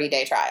the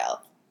 30-day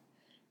trial.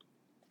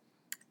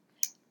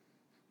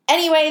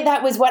 Anyway,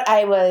 that was what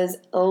I was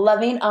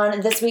loving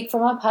on this week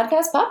from a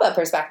podcast pop-up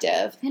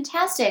perspective.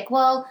 Fantastic.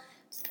 Well,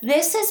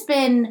 this has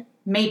been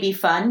maybe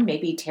fun,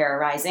 maybe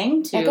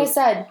terrorizing. Like I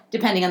said,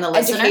 depending on the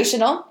listener.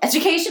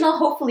 Educational,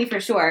 hopefully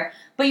for sure.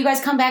 But you guys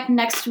come back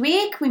next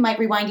week. We might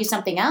rewind you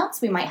something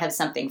else. We might have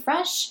something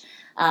fresh.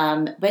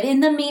 But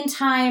in the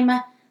meantime,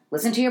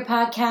 listen to your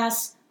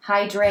podcasts,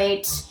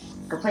 hydrate,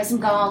 go play some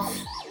golf,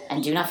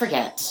 and do not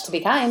forget to be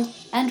kind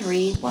and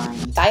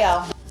rewind. Bye,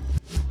 y'all.